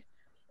jacket,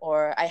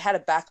 or I had a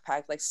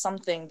backpack, like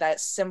something that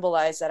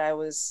symbolized that I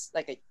was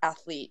like an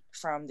athlete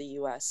from the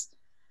US.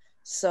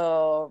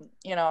 So,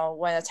 you know,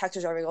 when a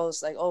taxi driver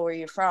goes like, oh, where are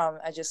you from?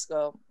 I just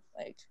go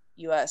like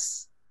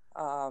US.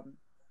 And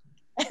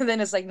then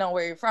it's like, no,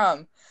 where are you from?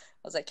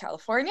 I was like,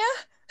 California.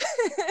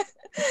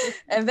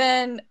 and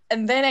then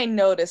I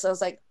noticed, I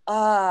was like,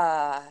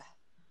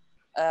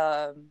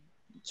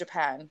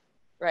 Japan,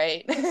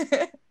 right?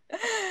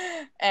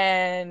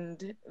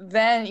 And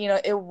then, you know,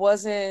 it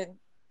wasn't,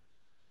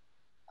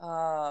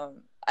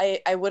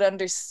 I would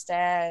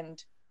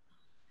understand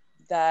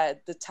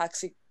that the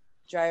taxi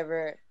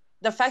driver,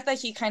 the fact that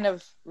he kind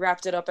of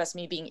wrapped it up as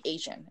me being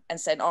Asian and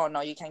said, oh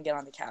no, you can't get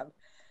on the cab,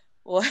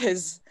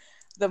 was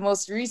the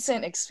most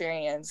recent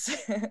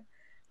experience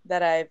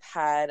that I've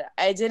had.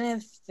 I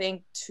didn't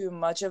think too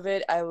much of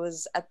it. I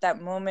was at that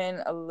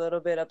moment a little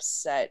bit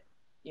upset,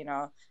 you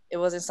know. It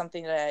wasn't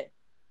something that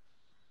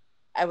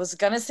I was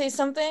gonna say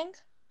something,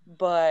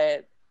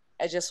 but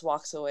I just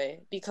walked away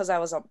because I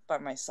was by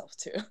myself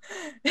too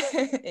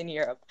in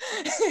Europe.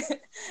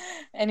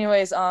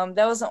 Anyways, that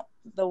was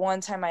the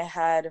one time I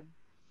had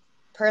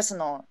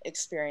personal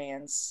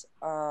experience.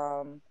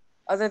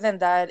 Other than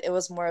that, it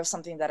was more of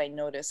something that I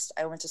noticed.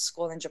 I went to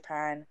school in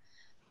Japan,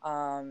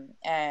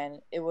 and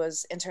it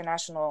was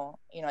international.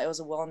 You know, it was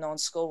a well-known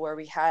school where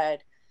we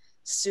had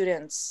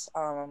students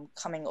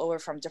coming over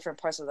from different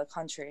parts of the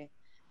country.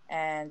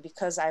 And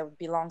because I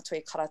belonged to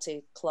a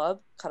karate club,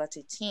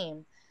 karate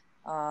team,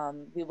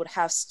 we would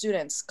have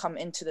students come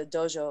into the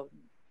dojo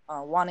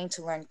wanting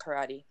to learn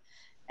karate,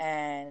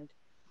 and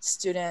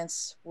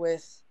students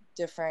with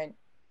different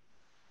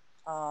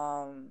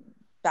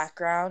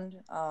background.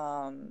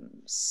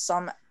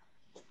 Some,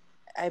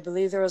 I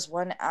believe there was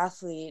one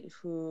athlete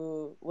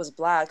who was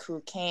Black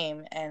who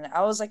came, and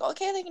I was like,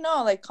 okay, like,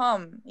 no, like,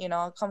 come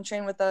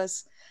train with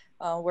us.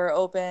 We're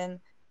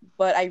open.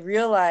 But I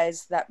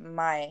realized that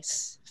my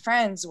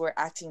friends were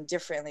acting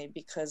differently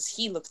because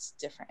he looked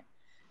different.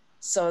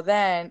 So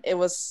then it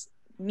was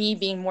me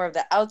being more of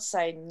the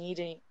outside,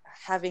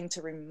 having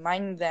to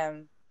remind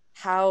them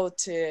how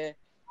to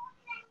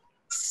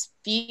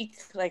speak,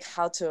 like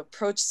how to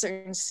approach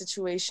certain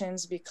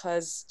situations,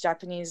 because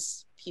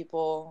Japanese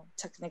people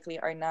technically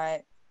are not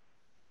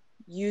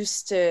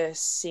used to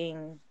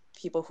seeing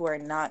people who are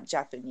not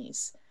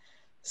Japanese.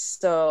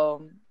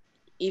 So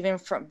even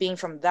from being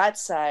from that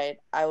side,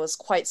 I was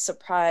quite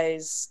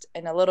surprised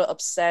and a little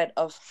upset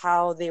of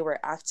how they were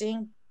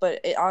acting, but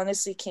it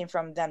honestly came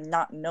from them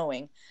not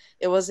knowing.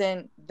 It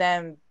wasn't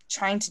them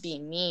trying to be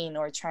mean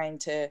or trying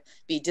to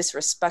be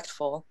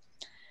disrespectful.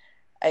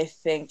 I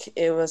think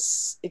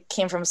it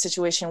came from a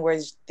situation where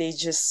they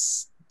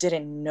just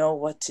didn't know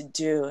what to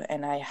do,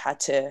 and I had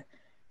to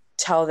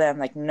tell them,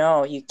 like,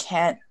 no, you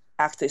can't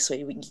act this way.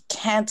 You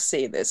can't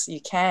say this.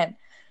 You can't,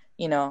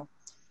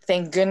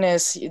 thank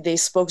goodness they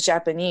spoke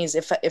Japanese.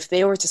 If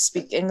they were to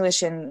speak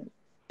English, and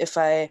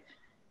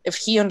if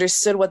he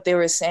understood what they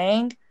were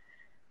saying,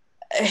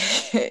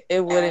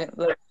 it wouldn't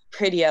look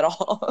pretty at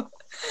all.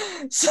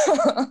 So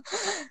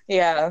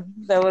yeah,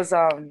 that was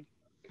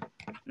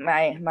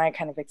my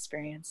kind of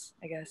experience,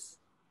 I guess.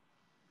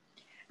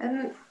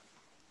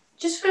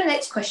 Just for the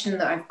next question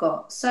that I've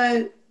got,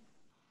 so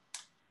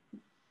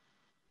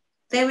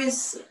there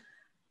is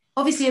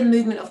obviously a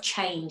movement of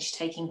change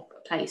taking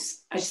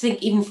place, I just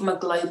think, even from a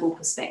global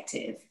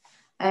perspective.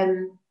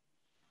 And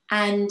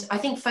I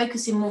think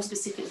focusing more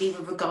specifically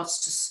with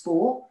regards to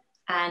sport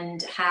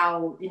and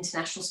how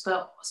international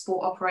sport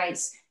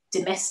operates,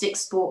 domestic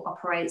sport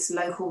operates,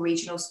 local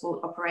regional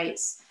sport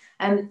operates.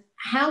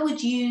 How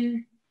would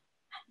you,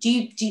 do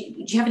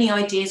you have any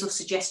ideas or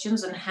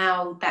suggestions on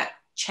how that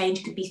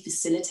change could be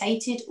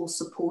facilitated or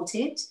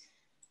supported?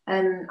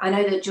 I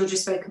know that George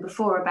has spoken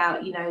before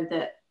about,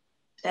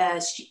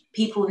 that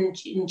people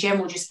in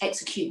general just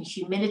execute in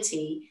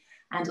humility,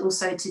 and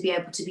also to be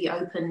able to be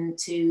open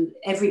to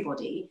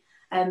everybody.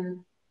 But,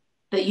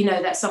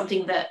 that's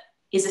something that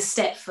is a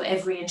step for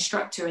every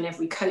instructor and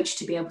every coach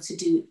to be able to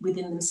do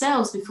within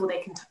themselves before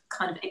they can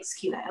kind of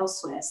execute that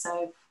elsewhere.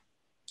 So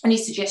any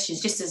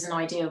suggestions, just as an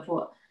idea of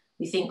what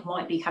we think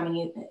might be coming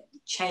in,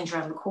 change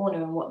around the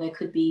corner, and what there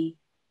could be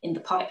in the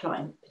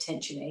pipeline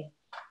potentially?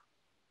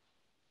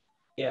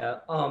 Yeah,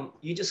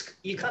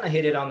 you kind of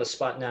hit it on the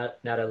spot,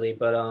 Natalie,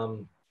 but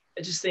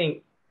I just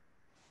think,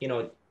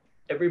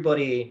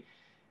 everybody,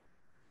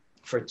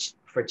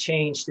 for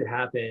change to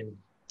happen,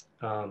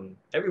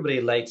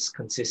 everybody likes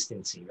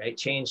consistency, right?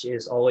 Change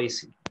is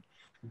always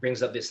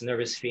brings up this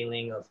nervous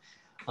feeling of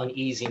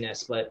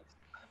uneasiness, but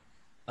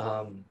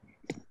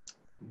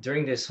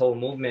during this whole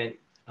movement,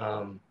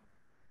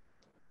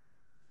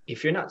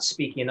 if you're not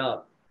speaking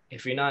up,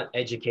 if you're not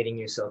educating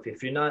yourself,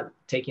 if you're not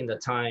taking the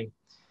time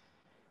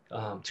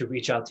to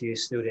reach out to your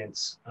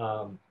students,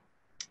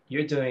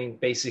 you're doing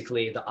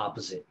basically the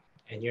opposite,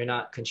 and you're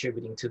not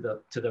contributing to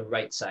the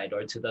right side,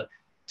 or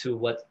to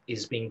what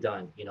is being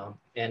done,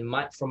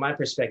 And from my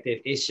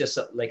perspective, it's just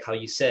like how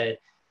you said,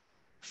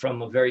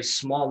 from a very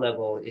small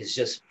level, is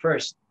just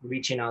first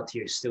reaching out to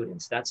your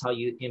students. That's how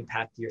you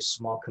impact your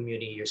small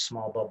community, your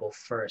small bubble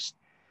first,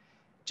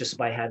 just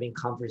by having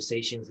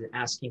conversations and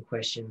asking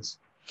questions,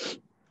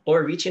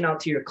 or reaching out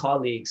to your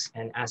colleagues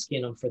and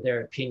asking them for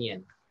their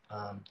opinion.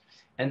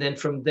 And then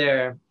from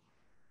there,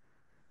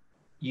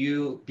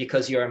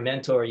 because you're a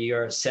mentor,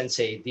 you're a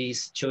sensei,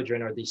 these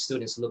children or these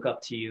students look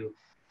up to you.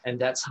 And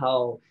that's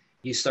how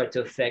you start to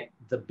affect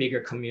the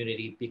bigger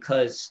community,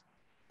 because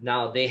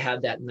now they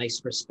have that nice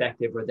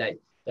perspective, or that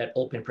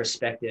open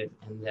perspective.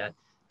 And that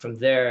from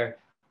there,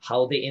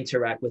 how they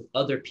interact with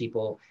other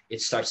people, it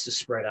starts to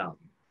spread out,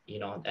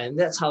 and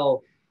that's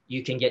how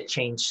you can get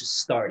change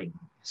starting.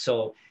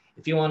 So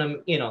if you want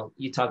to,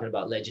 you're talking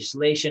about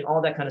legislation,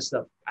 all that kind of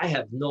stuff. I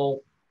have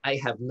no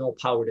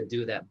power to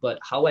do that, but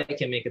how I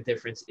can make a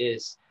difference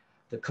is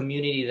the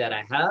community that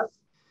I have,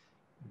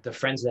 the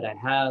friends that I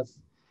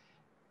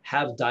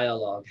have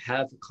dialogue,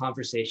 have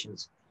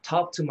conversations,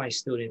 talk to my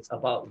students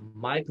about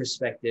my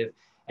perspective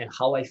and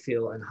how I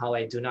feel and how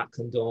I do not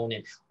condone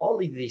and all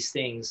of these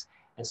things.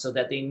 And so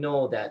that they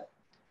know that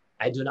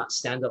I do not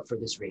stand up for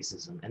this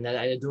racism, and that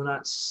I do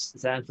not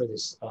stand for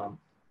this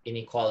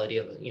inequality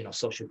of,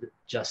 social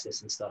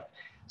justice and stuff.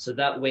 So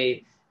that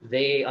way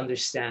they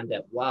understand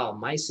that, wow,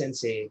 my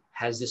sensei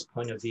has this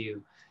point of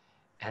view,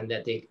 and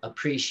that they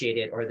appreciate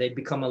it, or they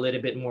become a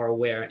little bit more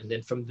aware. And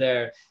then from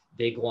there,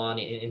 they go on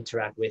and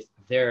interact with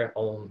their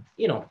own,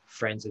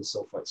 friends and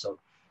so forth. So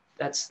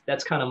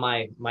that's kind of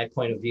my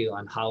point of view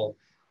on how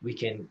we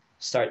can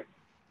start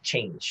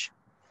change?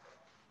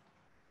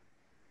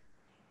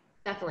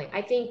 Definitely.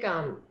 I think,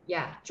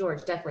 yeah,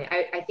 George, definitely.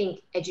 I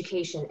think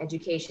education, and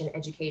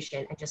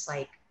just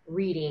like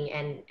reading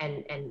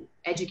and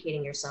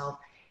educating yourself.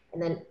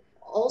 And then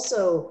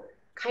also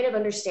kind of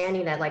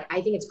understanding that, like,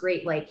 I think it's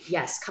great, like,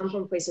 yes, come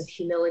from a place of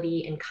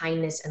humility and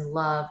kindness and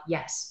love.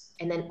 Yes.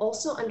 And then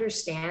also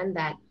understand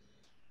that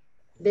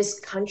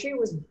this country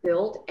was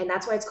built, and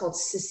that's why it's called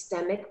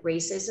systemic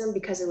racism,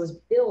 because it was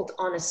built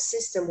on a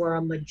system where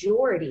a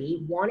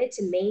majority wanted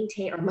to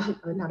maintain,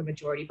 or not a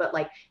majority, but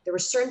like there were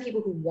certain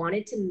people who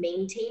wanted to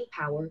maintain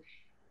power,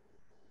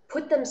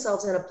 put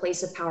themselves in a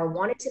place of power,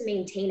 wanted to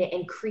maintain it,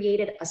 and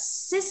created a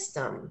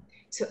system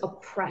to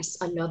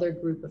oppress another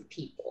group of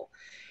people.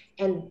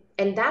 And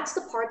that's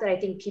the part that I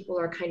think people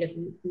are kind of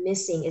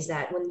missing, is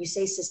that when you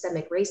say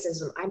systemic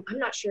racism, I'm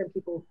not sure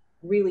people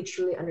really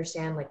truly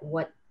understand like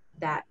what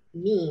that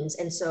means.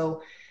 And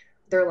so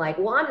they're like,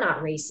 well, I'm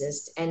not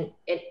racist.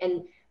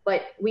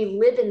 But we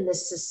live in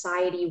this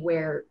society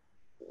where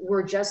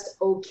we're just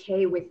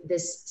okay with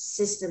this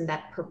system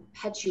that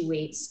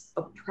perpetuates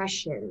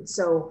oppression.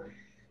 So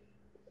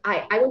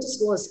I went to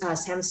school at San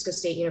Francisco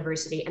State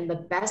University, and the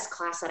best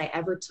class that I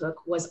ever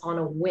took was on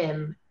a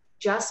whim,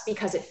 just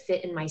because it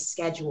fit in my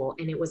schedule.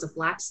 And it was a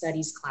Black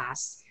Studies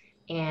class.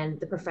 And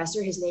the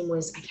professor, his name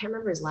was, I can't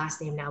remember his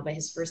last name now, but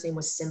his first name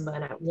was Simba.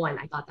 And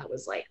I thought that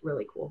was like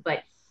really cool.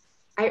 But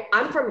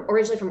I'm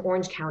originally from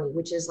Orange County,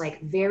 which is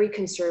like very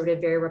conservative,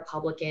 very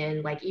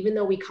Republican. Like, even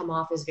though we come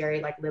off as very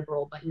like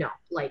liberal, but no,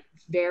 like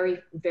very,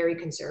 very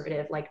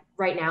conservative. Like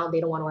right now, they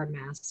don't want to wear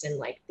masks, and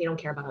like, they don't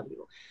care about other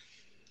people.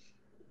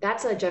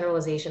 That's a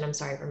generalization. I'm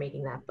sorry for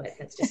making that, but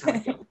that's just how I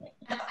feel.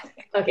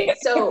 Okay,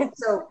 so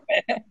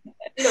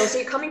you know, so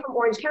you're coming from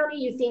Orange County,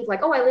 you think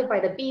like, oh, I live by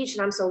the beach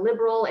and I'm so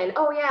liberal, and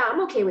oh yeah,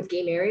 I'm okay with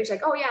gay marriage.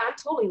 Like, oh yeah, I'm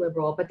totally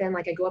liberal. But then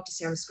like I go up to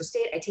San Francisco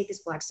State, I take this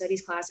Black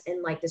Studies class,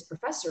 and like this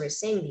professor is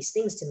saying these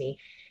things to me.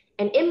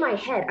 And in my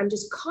head, I'm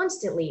just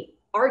constantly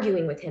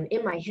arguing with him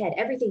in my head,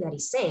 everything that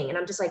he's saying. And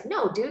I'm just like,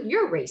 no, dude,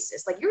 you're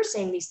racist. Like, you're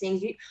saying these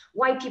things,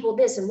 white people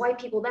this and white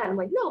people that. I'm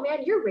like, no, man,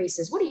 you're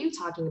racist. What are you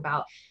talking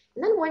about?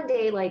 And then one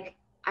day, like,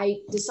 I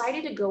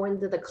decided to go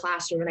into the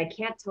classroom, and I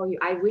can't tell you,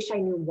 I wish I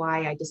knew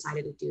why I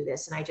decided to do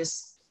this. And I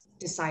just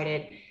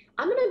decided,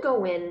 I'm going to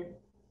go in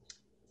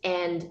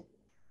and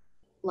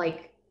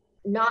like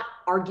not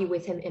argue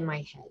with him in my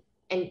head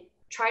and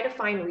try to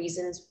find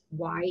reasons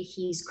why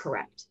he's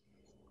correct.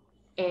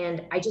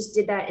 And I just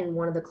did that in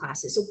one of the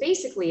classes. So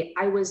basically,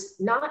 I was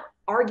not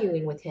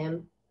arguing with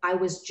him. I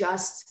was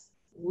just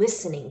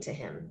listening to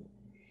him.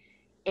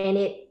 And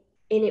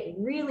it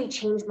really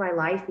changed my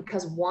life,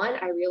 because one,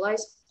 I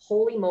realized,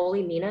 holy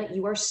moly, Mina,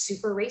 you are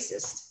super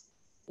racist.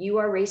 You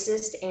are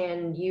racist,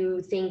 and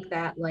you think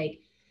that like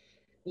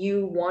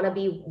you want to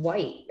be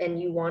white, and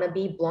you want to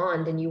be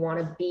blonde, and you want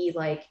to be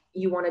like,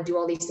 you want to do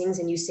all these things,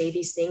 and you say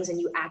these things, and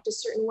you act a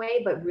certain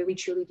way, but really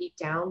truly deep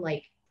down,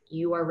 like,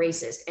 you are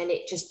racist. And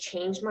it just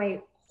changed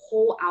my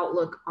whole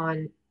outlook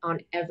on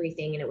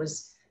everything. And it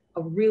was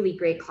a really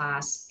great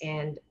class.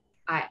 And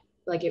I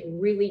like, it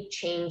really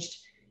changed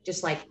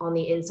just like on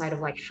the inside of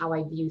like how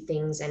I view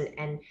things.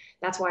 And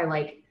that's why,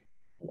 like,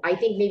 I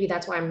think maybe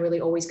that's why I'm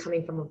really always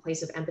coming from a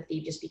place of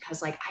empathy, just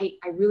because like I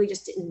really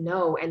just didn't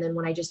know. And then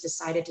when I just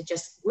decided to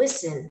just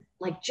listen,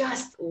 like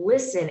just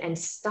listen and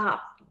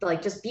stop,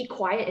 like just be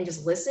quiet and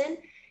just listen,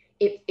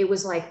 it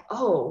was like,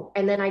 oh.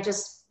 And then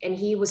and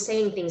he was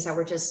saying things that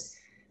were just,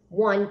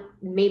 one,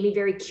 made me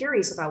very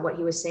curious about what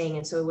he was saying.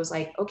 And so it was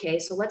like, okay,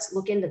 so let's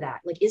look into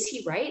that. Like, is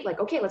he right? Like,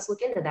 okay, let's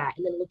look into that.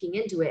 And then looking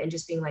into it and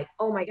just being like,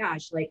 oh my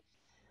gosh, like,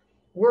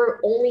 we're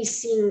only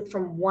seeing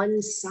from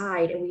one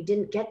side, and we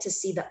didn't get to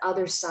see the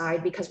other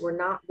side because we're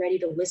not ready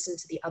to listen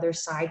to the other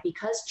side,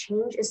 because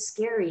change is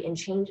scary and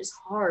change is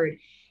hard.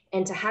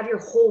 And to have your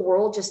whole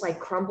world just like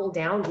crumble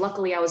down.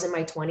 Luckily, I was in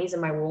my 20s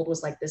and my world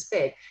was like this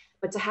big,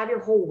 but to have your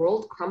whole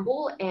world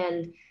crumble,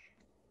 and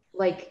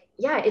like,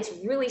 yeah, it's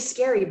really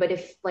scary. But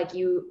if like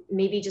you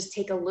maybe just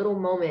take a little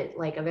moment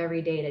like of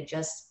every day to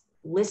just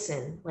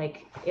listen,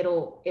 like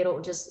it'll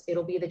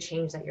be the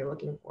change that you're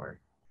looking for.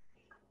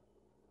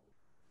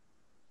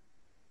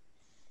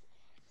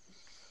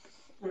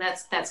 And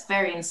that's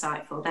very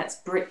insightful.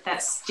 That's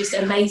just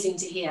amazing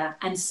to hear,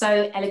 and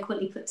so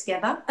eloquently put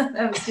together.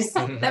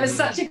 That was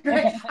such a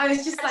great. I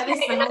was just like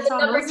this the whole time.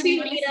 Number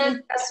two, Mina.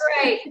 That's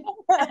right.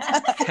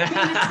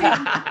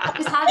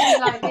 Just having you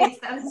like this.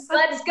 So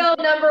Let's go,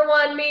 number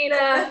one,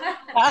 Mina.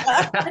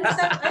 And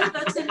so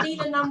over to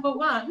Mina number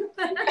one.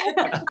 Can I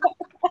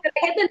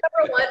get the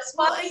number one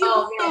spot?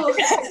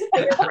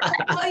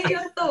 What are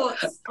your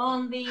thoughts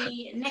on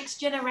the next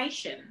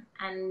generation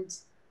and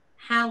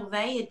how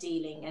they are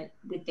dealing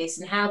with this,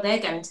 and how they're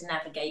going to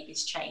navigate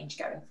this change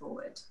going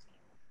forward?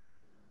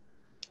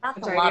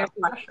 That's a lot of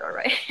pressure,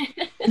 right?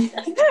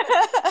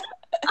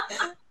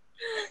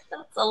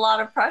 That's a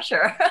lot of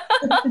pressure.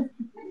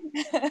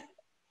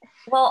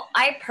 Well,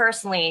 I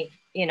personally,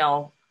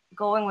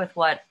 going with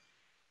what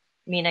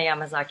Mina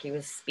Yamazaki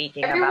was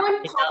speaking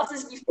Everyone about.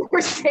 pauses before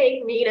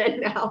saying Mina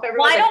now.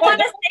 Well, I don't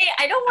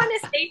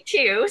want to say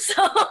two.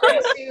 So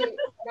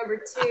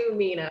number two,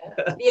 Mina.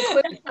 The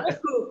equivalent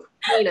of poop,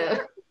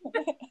 Mina.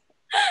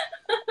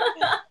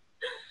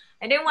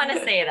 I didn't want to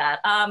say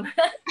that. Thank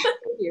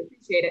you,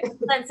 appreciate it.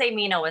 Let's say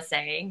Mina was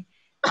saying.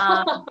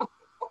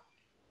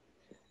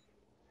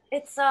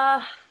 It's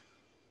I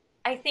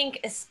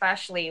think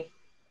especially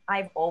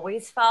I've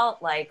always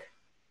felt like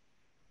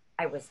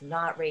I was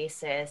not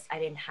racist. I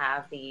didn't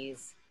have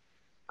these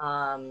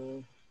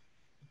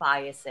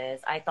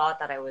biases. I thought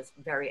that I was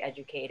very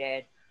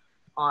educated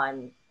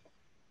on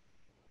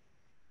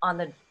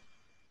the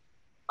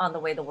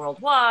way the world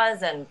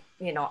was, and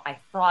you know, I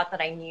thought that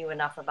I knew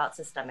enough about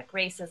systemic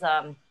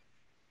racism.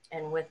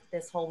 And with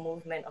this whole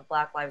movement of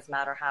Black Lives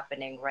Matter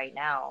happening right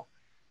now,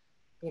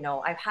 you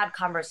know, I've had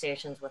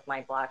conversations with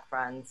my Black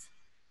friends,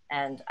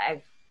 and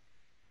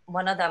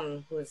one of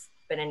them, who's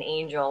been an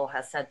angel,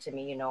 has said to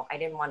me, you know, I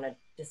didn't want to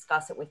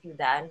discuss it with you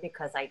then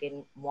because I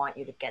didn't want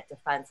you to get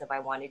defensive.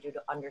 I wanted you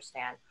to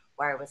understand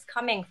where I was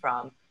coming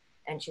from.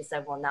 And she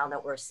said, well, now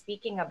that we're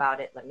speaking about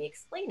it, let me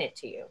explain it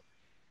to you.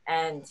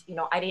 And, you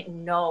know, I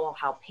didn't know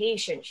how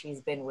patient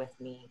she's been with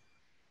me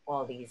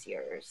all these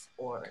years,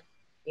 or,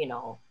 you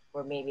know,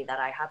 or maybe that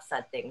I have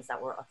said things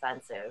that were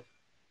offensive.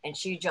 And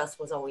she just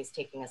was always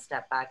taking a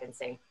step back and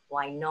saying,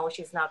 well, I know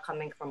she's not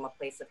coming from a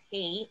place of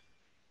hate,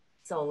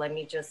 so let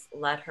me just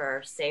let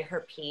her say her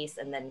piece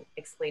and then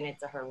explain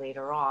it to her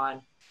later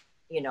on,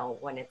 you know,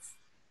 when it's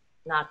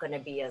not going to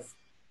be as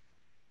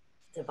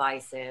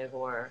divisive,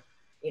 or,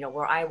 you know,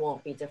 where I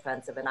won't be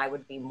defensive and I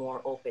would be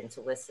more open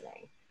to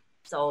listening.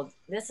 So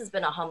this has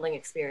been a humbling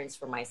experience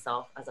for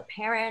myself as a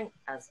parent,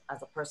 as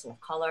a person of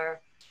color.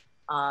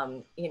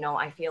 You know,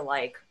 I feel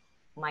like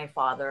my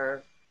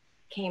father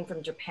came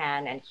from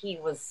Japan, and he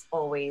was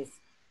always,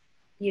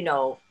 you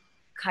know,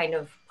 kind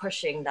of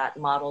pushing that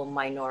model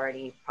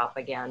minority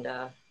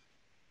propaganda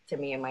to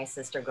me and my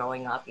sister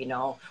growing up. You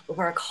know, we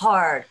work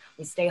hard,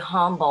 we stay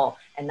humble,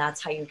 and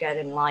that's how you get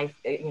in life.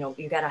 You know,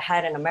 you get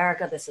ahead in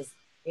America. This is,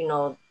 you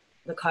know,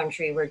 the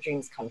country where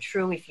dreams come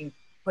true if you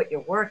put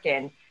your work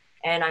in.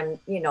 And I'm,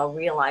 you know,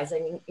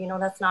 realizing, you know,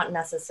 that's not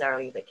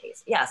necessarily the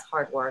case. Yes,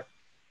 hard work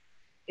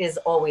is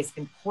always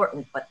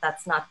important, but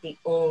that's not the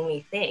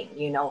only thing,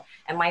 you know.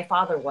 And my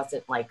father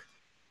wasn't like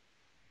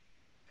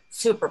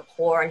super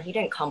poor, and he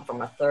didn't come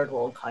from a third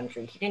world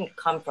country. He didn't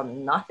come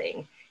from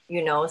nothing,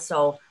 you know.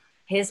 So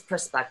his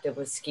perspective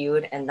was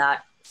skewed, and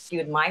that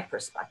skewed my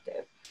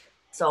perspective.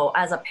 So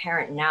as a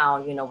parent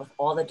now, you know, with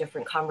all the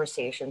different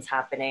conversations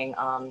happening,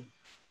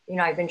 you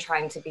know, I've been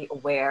trying to be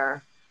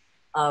aware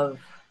of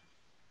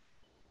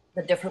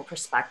the different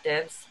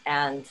perspectives.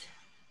 And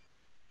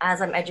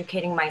as I'm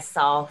educating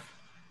myself,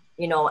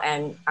 you know,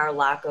 and our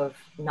lack of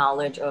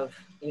knowledge of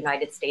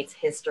United States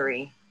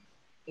history,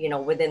 you know,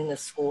 within the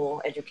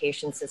school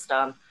education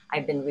system,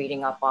 I've been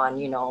reading up on,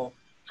 you know,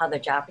 how the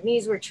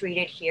Japanese were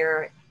treated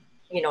here,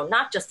 you know,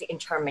 not just the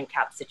internment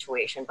camp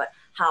situation, but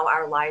how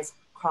our lives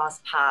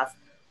crossed paths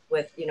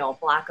with, you know,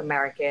 Black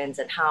Americans,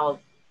 and how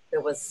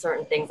there was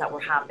certain things that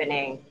were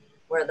happening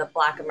where the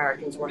Black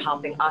Americans were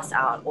helping us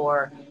out,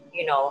 or,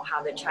 you know,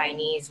 how the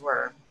Chinese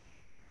were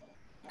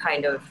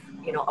kind of,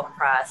 you know,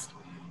 oppressed.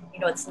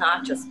 You know, it's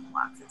not just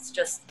Blacks. It's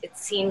just, it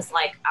seems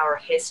like our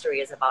history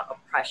is about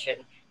oppression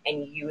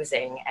and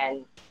using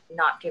and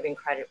not giving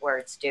credit where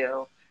it's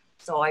due.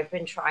 So I've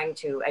been trying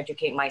to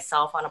educate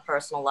myself on a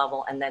personal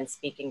level, and then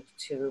speaking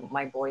to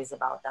my boys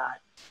about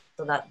that,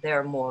 so that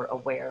they're more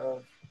aware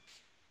of,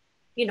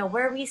 you know,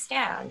 where we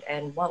stand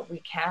and what we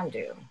can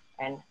do.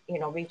 And, you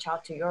know, reach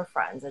out to your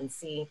friends and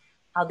see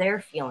how they're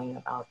feeling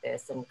about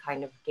this, and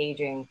kind of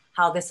gauging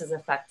how this is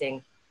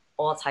affecting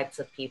all types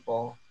of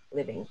people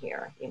living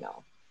here, you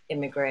know,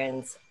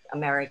 immigrants,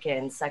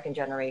 Americans, second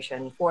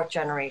generation, fourth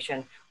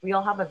generation. We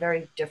all have a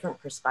very different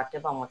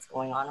perspective on what's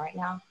going on right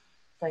now.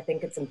 So I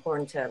think it's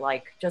important to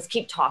like just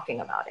keep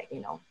talking about it,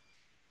 you know.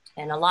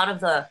 And a lot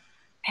of the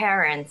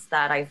parents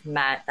that I've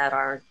met that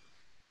are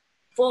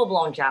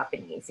full-blown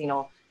Japanese, you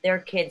know, their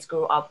kids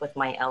grew up with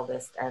my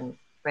eldest, and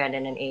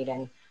Brandon and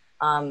Aiden,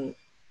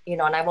 you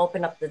know, and I've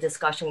opened up the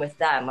discussion with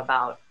them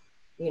about,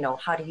 you know,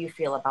 how do you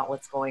feel about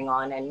what's going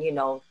on? And, you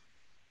know,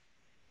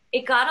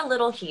 it got a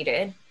little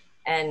heated,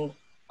 and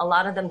a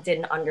lot of them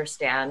didn't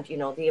understand, you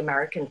know, the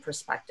American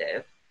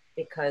perspective,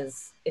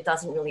 because it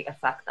doesn't really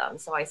affect them.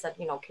 So I said,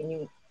 you know, can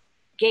you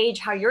gauge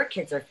how your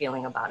kids are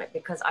feeling about it?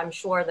 Because I'm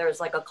sure there's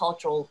like a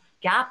cultural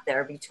gap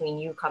there between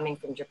you coming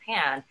from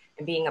Japan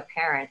and being a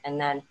parent, and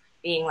then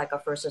being like a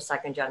first or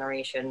second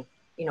generation,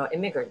 you know,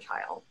 immigrant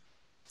child.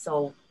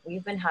 So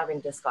we've been having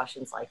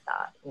discussions like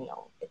that. You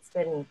know, it's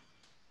been,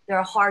 there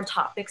are hard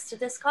topics to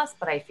discuss,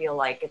 but I feel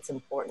like it's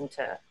important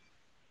to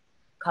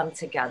come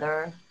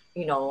together,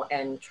 you know,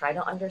 and try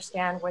to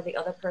understand where the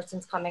other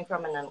person's coming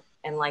from. And then,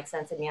 and like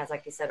Sensei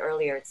Miyazaki said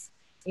earlier, it's,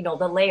 you know,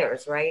 the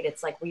layers, right?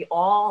 It's like we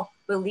all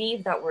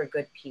believe that we're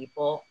good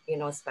people, you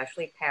know,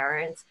 especially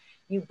parents.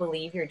 You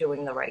believe you're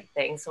doing the right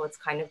thing. So it's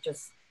kind of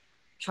just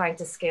trying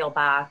to scale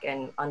back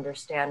and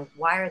understand,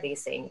 why are they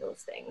saying those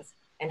things?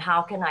 and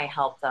how can I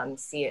help them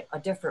see it a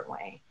different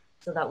way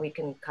so that we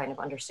can kind of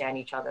understand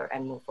each other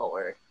and move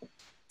forward.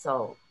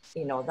 So,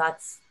 you know,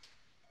 that's,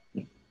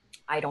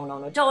 I don't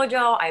own a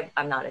dojo,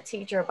 I'm not a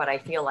teacher, but I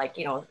feel like,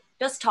 you know,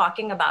 just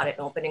talking about it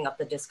and opening up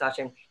the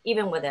discussion,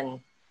 even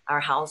within our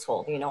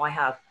household. You know, I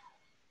have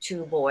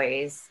 2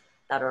 boys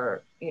that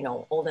are, you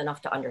know, old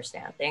enough to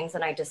understand things,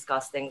 and I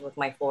discuss things with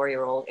my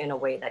 4-year-old in a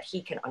way that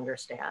he can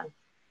understand,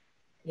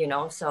 you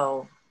know,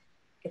 so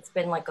it's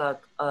been like a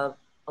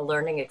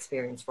learning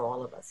experience for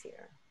all of us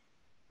here.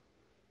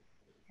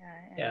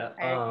 Yeah.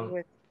 I agree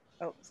with,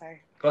 oh,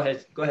 sorry. Go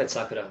ahead,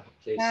 Sakura,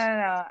 please.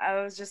 No.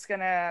 I was just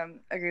gonna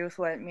agree with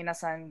what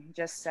Mina-san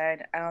just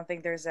said. I don't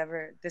think there's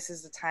ever, this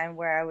is the time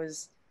where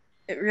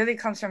it really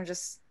comes from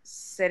just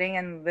sitting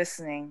and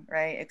listening,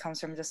 right? It comes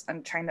from just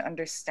trying to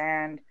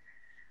understand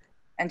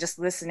and just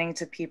listening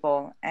to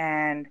people.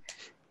 And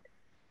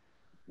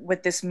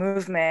with this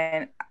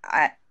movement,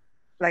 I,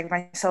 like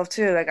myself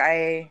too, like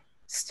I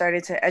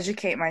started to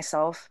educate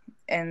myself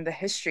in the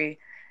history,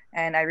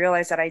 and I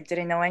realized that I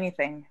didn't know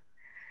anything.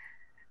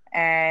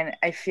 And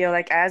I feel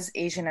like as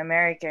Asian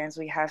Americans,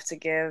 we have to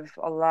give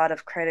a lot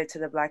of credit to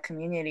the Black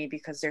community,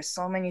 because there's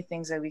so many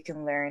things that we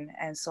can learn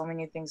and so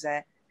many things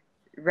that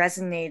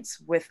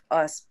resonates with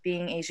us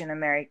being Asian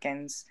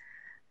Americans.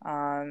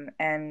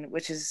 And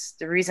which is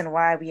the reason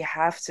why we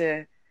have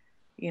to,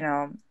 you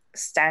know,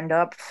 stand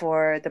up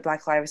for the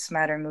Black Lives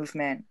Matter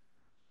movement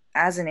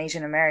as an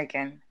Asian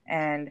American.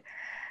 And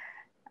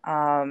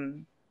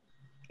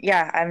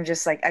yeah, I'm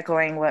just like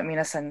echoing what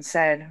Mina-san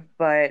said,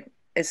 but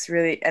it's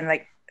really, and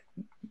like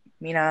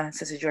Mina,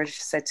 Sister George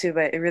said too,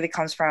 but it really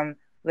comes from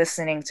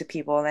listening to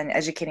people and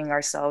educating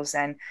ourselves.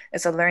 And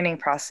it's a learning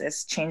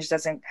process. Change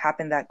doesn't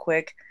happen that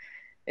quick.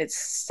 It's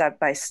step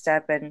by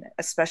step. And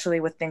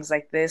especially with things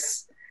like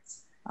this,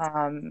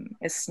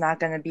 it's not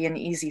going to be an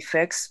easy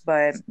fix,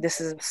 but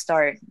this is a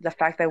start. The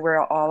fact that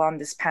we're all on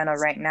this panel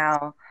right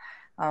now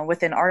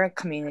within our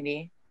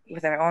community,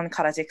 with our own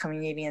karate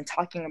community, and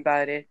talking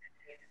about it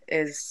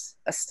is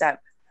a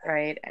step,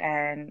 right?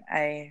 And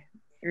I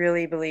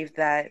really believe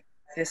that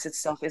this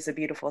itself is a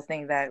beautiful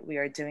thing that we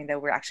are doing,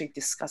 that we're actually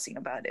discussing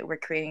about it. We're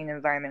creating an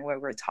environment where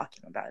we're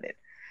talking about it.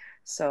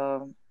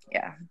 So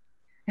yeah.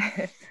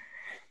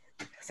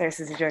 Sorry,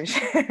 Sister George.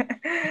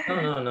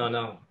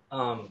 No.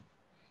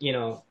 You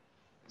know,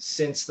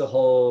 since the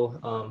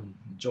whole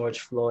George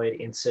Floyd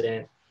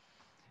incident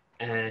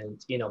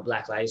and, you know,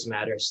 Black Lives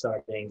Matter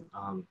starting,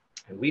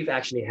 and we've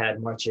actually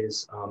had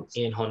marches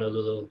in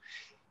Honolulu,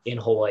 in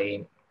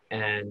Hawaii.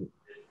 And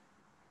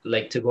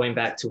like, to going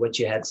back to what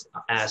you had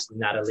asked,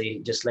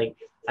 Natalie, just like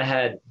I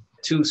had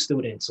 2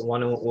 students,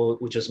 one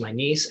which was my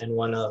niece and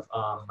one of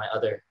my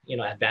other, you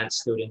know,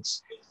 advanced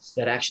students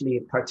that actually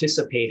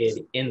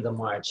participated in the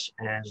march.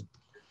 And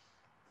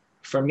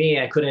for me,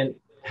 I couldn't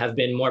have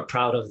been more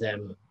proud of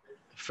them,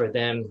 for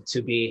them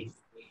to be,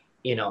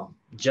 you know,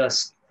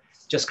 just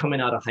coming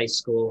out of high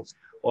school,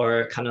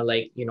 or kind of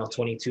like, you know,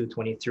 22,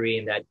 23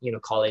 in that, you know,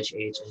 college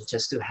age, and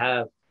just to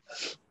have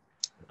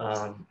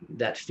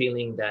that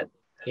feeling that,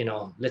 you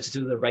know, let's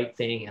do the right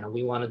thing and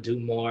we want to do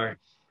more,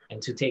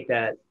 and to take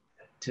that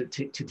to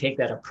take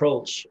that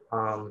approach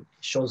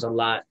shows a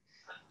lot.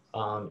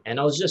 And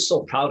I was just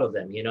so proud of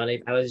them, you know.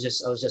 I was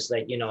just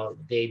like, you know,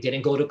 they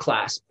didn't go to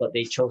class, but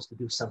they chose to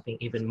do something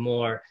even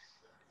more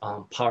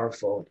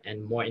powerful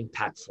and more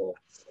impactful.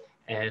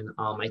 And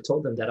I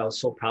told them that I was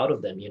so proud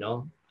of them, you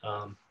know.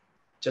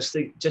 Just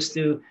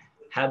to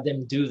have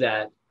them do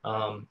that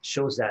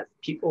shows that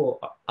people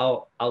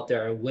out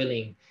there are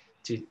willing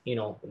to, you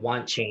know,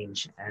 want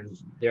change, and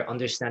they're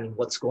understanding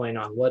what's going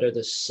on, what are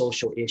the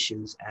social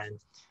issues. And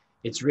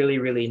it's really,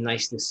 really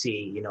nice to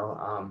see, you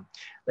know,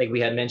 like we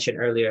had mentioned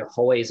earlier,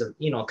 Hawaii is a,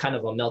 you know, kind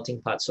of a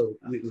melting pot. So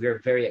we're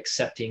very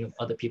accepting of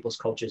other people's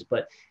cultures,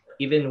 but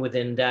even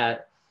within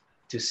that,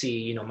 to see,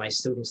 you know, my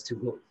students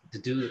to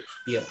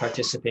be a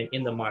participant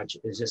in the march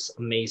is just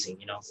amazing,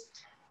 you know.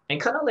 And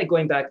kind of like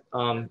going back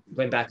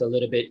a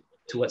little bit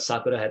to what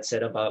Sakura had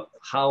said about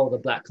how the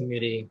Black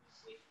community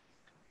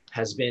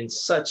has been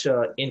such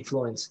an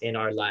influence in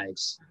our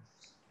lives.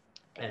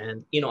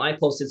 And, you know, I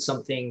posted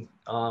something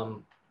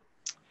on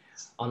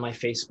my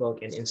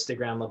Facebook and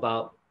Instagram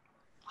about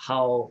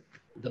how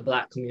the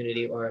Black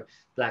community or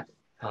Black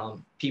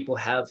people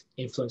have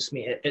influenced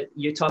me.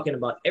 You're talking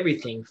about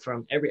everything,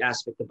 from every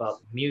aspect,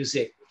 about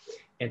music,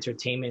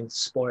 entertainment,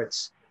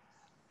 sports.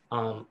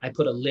 I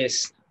put a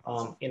list,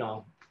 you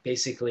know,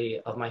 basically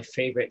of my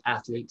favorite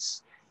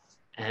athletes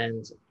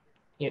and,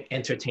 you know,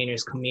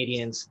 entertainers,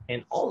 comedians,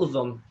 and all of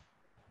them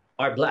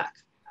are Black.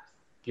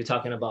 You're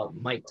talking about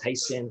Mike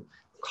Tyson,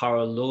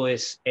 Carl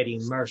Lewis, Eddie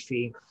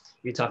Murphy.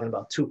 You're talking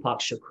about Tupac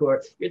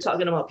Shakur. You're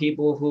talking about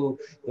people who,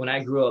 when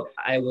I grew up,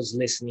 I was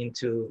listening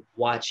to,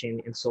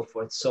 watching, and so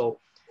forth. So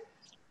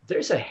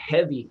there's a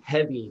heavy,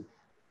 heavy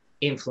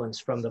influence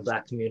from the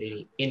Black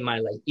community in my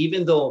life.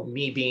 Even though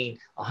me being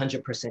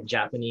 100%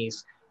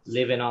 Japanese,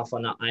 living off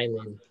on an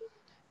island,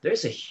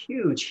 there's a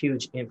huge,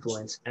 huge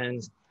influence.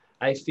 And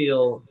I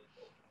feel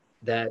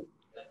that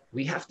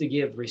we have to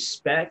give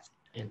respect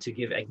and to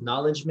give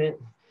acknowledgement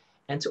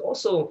and to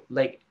also,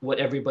 like what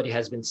everybody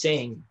has been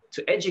saying,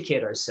 to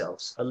educate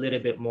ourselves a little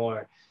bit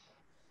more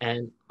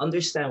and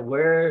understand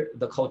where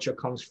the culture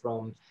comes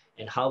from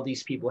and how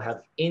these people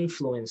have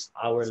influenced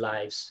our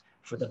lives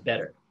for the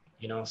better,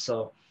 you know?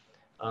 So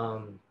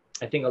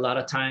I think a lot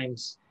of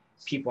times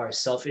people are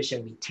selfish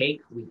and we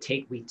take,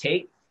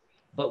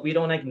 but we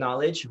don't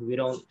acknowledge, we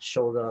don't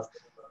show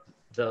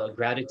the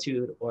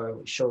gratitude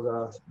or show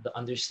the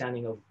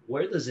understanding of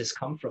where does this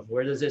come from?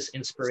 Where does this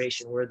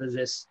inspiration, where does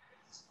this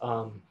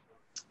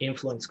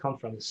influence come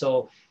from?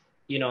 So,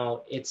 you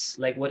know, it's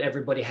like what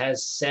everybody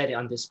has said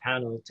on this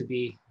panel, to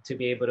be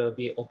able to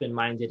be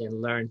open-minded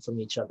and learn from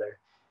each other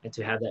and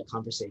to have that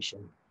conversation.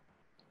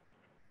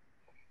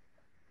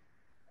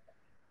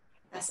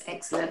 That's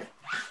excellent.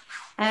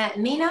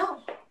 Mina,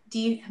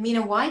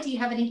 why do you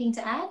have anything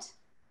to add?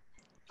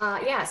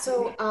 Yeah,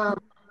 so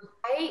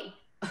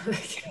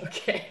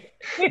okay.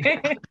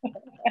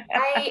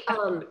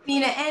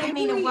 Mina N,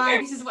 Mina Y,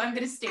 this is what I'm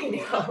going to stick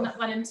with. Not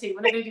 1 and 2.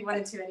 We're not going to do 1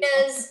 and 2 anymore.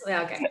 Yes.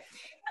 Okay.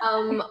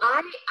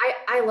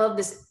 I love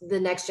the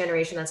next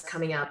generation that's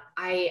coming up.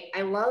 I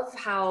love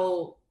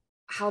how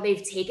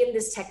they've taken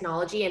this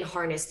technology and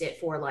harnessed it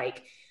for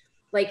like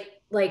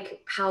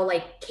how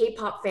like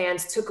K-pop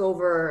fans took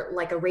over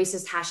like a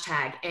racist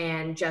hashtag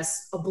and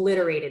just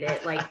obliterated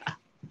it. Like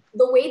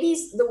the way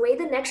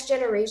the next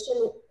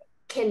generation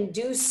can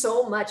do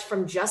so much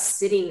from just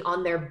sitting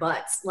on their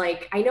butts.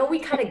 Like, I know we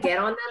kind of get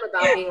on them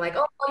about being like,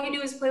 oh, all you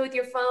do is play with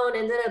your phone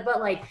and then, but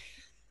like,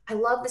 I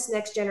love this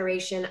next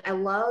generation. I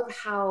love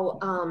how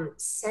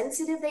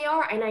sensitive they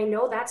are. And I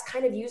know that's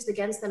kind of used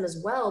against them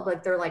as well,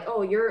 but they're like,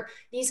 oh,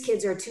 these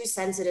kids are too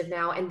sensitive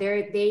now. And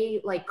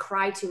they like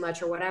cry too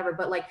much or whatever.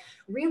 But like,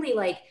 really,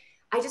 like,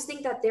 I just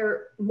think that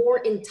they're more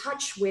in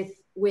touch with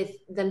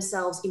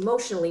themselves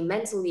emotionally,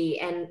 mentally,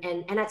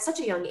 and at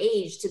such a young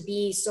age to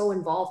be so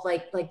involved,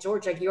 like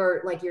George, like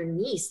your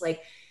niece,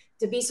 like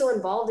to be so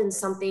involved in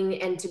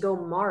something and to go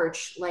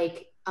march,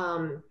 like,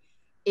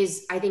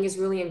 I think is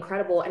really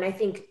incredible. And I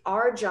think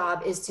our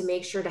job is to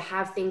make sure to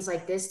have things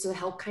like this to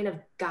help kind of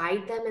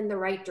guide them in the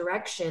right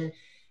direction.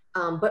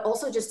 But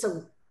also just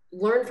to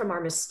learn from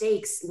our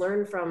mistakes,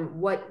 learn from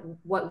what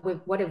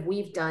have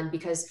we've done,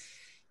 because,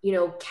 you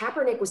know,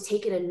 Kaepernick was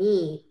taking a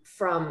knee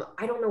from,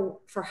 I don't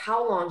know for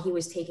how long he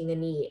was taking a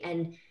knee.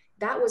 And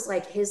that was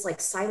like his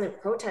like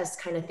silent protest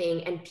kind of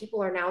thing. And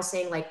people are now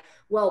saying like,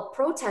 well,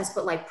 protest,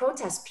 but like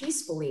protest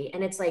peacefully.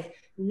 And it's like,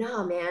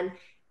 nah, man,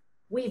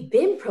 we've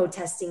been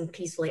protesting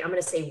peacefully. I'm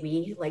going to say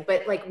we, like,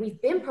 but like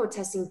we've been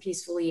protesting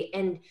peacefully,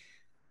 and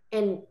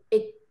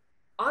it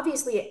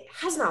obviously it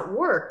has not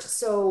worked.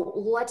 So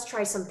let's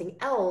try something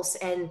else.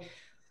 And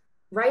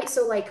right.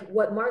 So like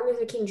what Martin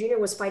Luther King Jr.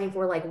 was fighting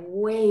for, like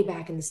way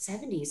back in the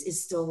 70s,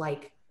 is still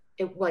like,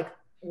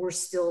 it's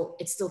still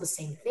the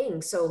same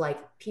thing. So like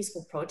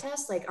peaceful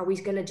protest, like, are we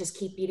going to just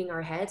keep beating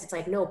our heads? It's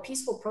like, no,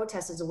 peaceful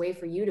protest is a way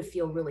for you to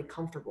feel really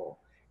comfortable.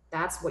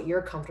 That's what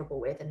you're comfortable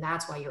with. And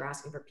that's why you're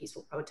asking for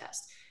peaceful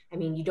protest. I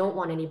mean, you don't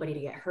want anybody to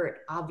get hurt,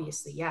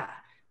 obviously. Yeah.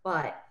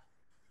 But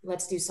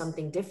let's do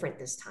something different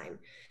this time.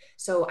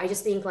 So I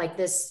just think like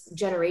this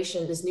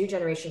new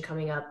generation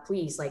coming up,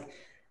 please, like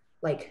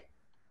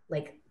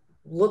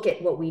look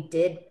at what we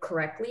did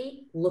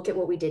correctly, look at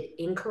what we did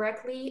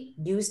incorrectly,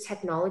 use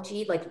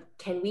technology. Like,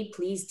 can we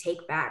please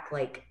take back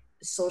like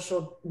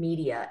social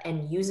media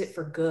and use it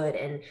for good?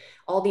 And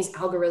all these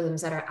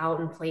algorithms that are out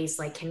in place,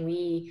 like, can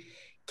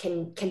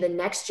the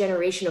next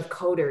generation of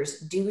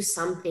coders do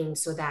something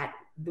so that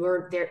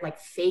like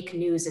fake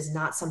news is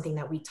not something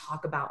that we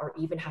talk about or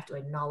even have to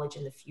acknowledge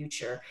in the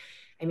future?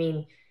 I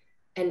mean,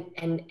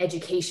 and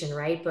education,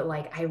 right? But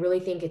like, I really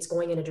think it's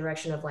going in a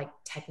direction of like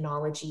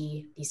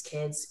technology. These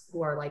kids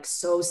who are like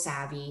so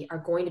savvy are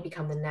going to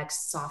become the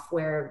next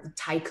software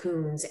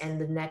tycoons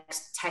and the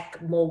next tech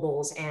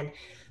moguls. And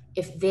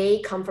if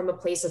they come from a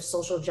place of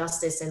social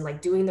justice and like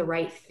doing the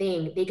right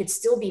thing, they could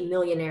still be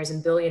millionaires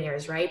and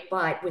billionaires, right?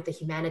 But with the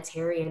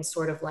humanitarian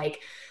sort of like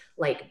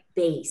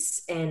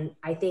base. And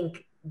I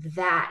think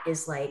that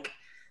is like,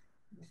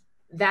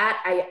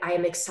 that I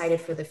am excited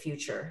for the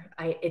future.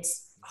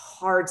 It's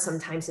hard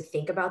sometimes to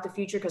think about the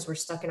future because we're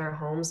stuck in our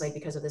homes, like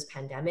because of this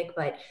pandemic,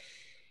 but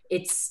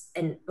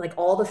and like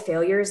all the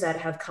failures that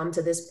have come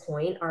to this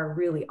point are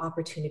really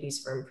opportunities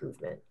for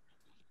improvement.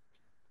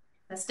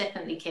 That's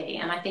definitely key.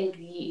 And I think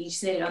you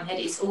just hit it on the head.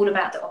 It's all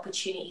about the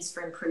opportunities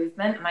for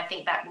improvement. And I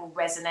think that will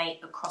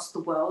resonate across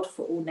the world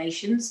for all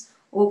nations,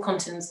 all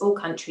continents, all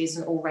countries,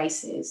 and all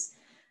races.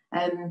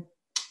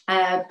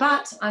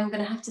 But I'm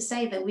going to have to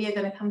say that we are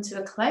going to come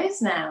to a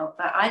close now.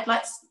 But I'd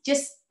like to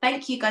just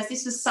thank you guys.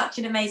 This was such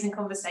an amazing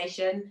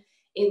conversation.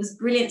 It was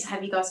brilliant to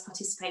have you guys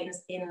participate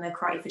in the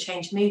Karate for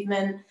Change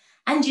movement.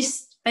 And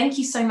just thank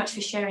you so much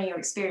for sharing your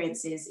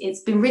experiences.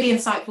 It's been really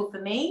insightful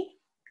for me,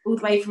 all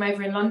the way from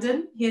over in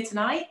London here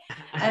tonight.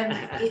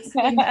 It's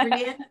been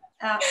brilliant.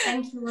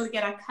 Thank you all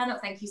again. I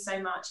cannot thank you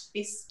so much.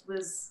 This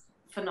was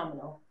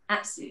phenomenal.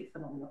 Absolutely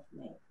phenomenal for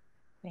me.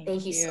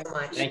 Thank you so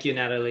much. Thank you,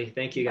 Natalie.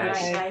 Thank you, guys.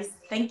 All right, guys.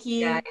 Thank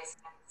you. Guys.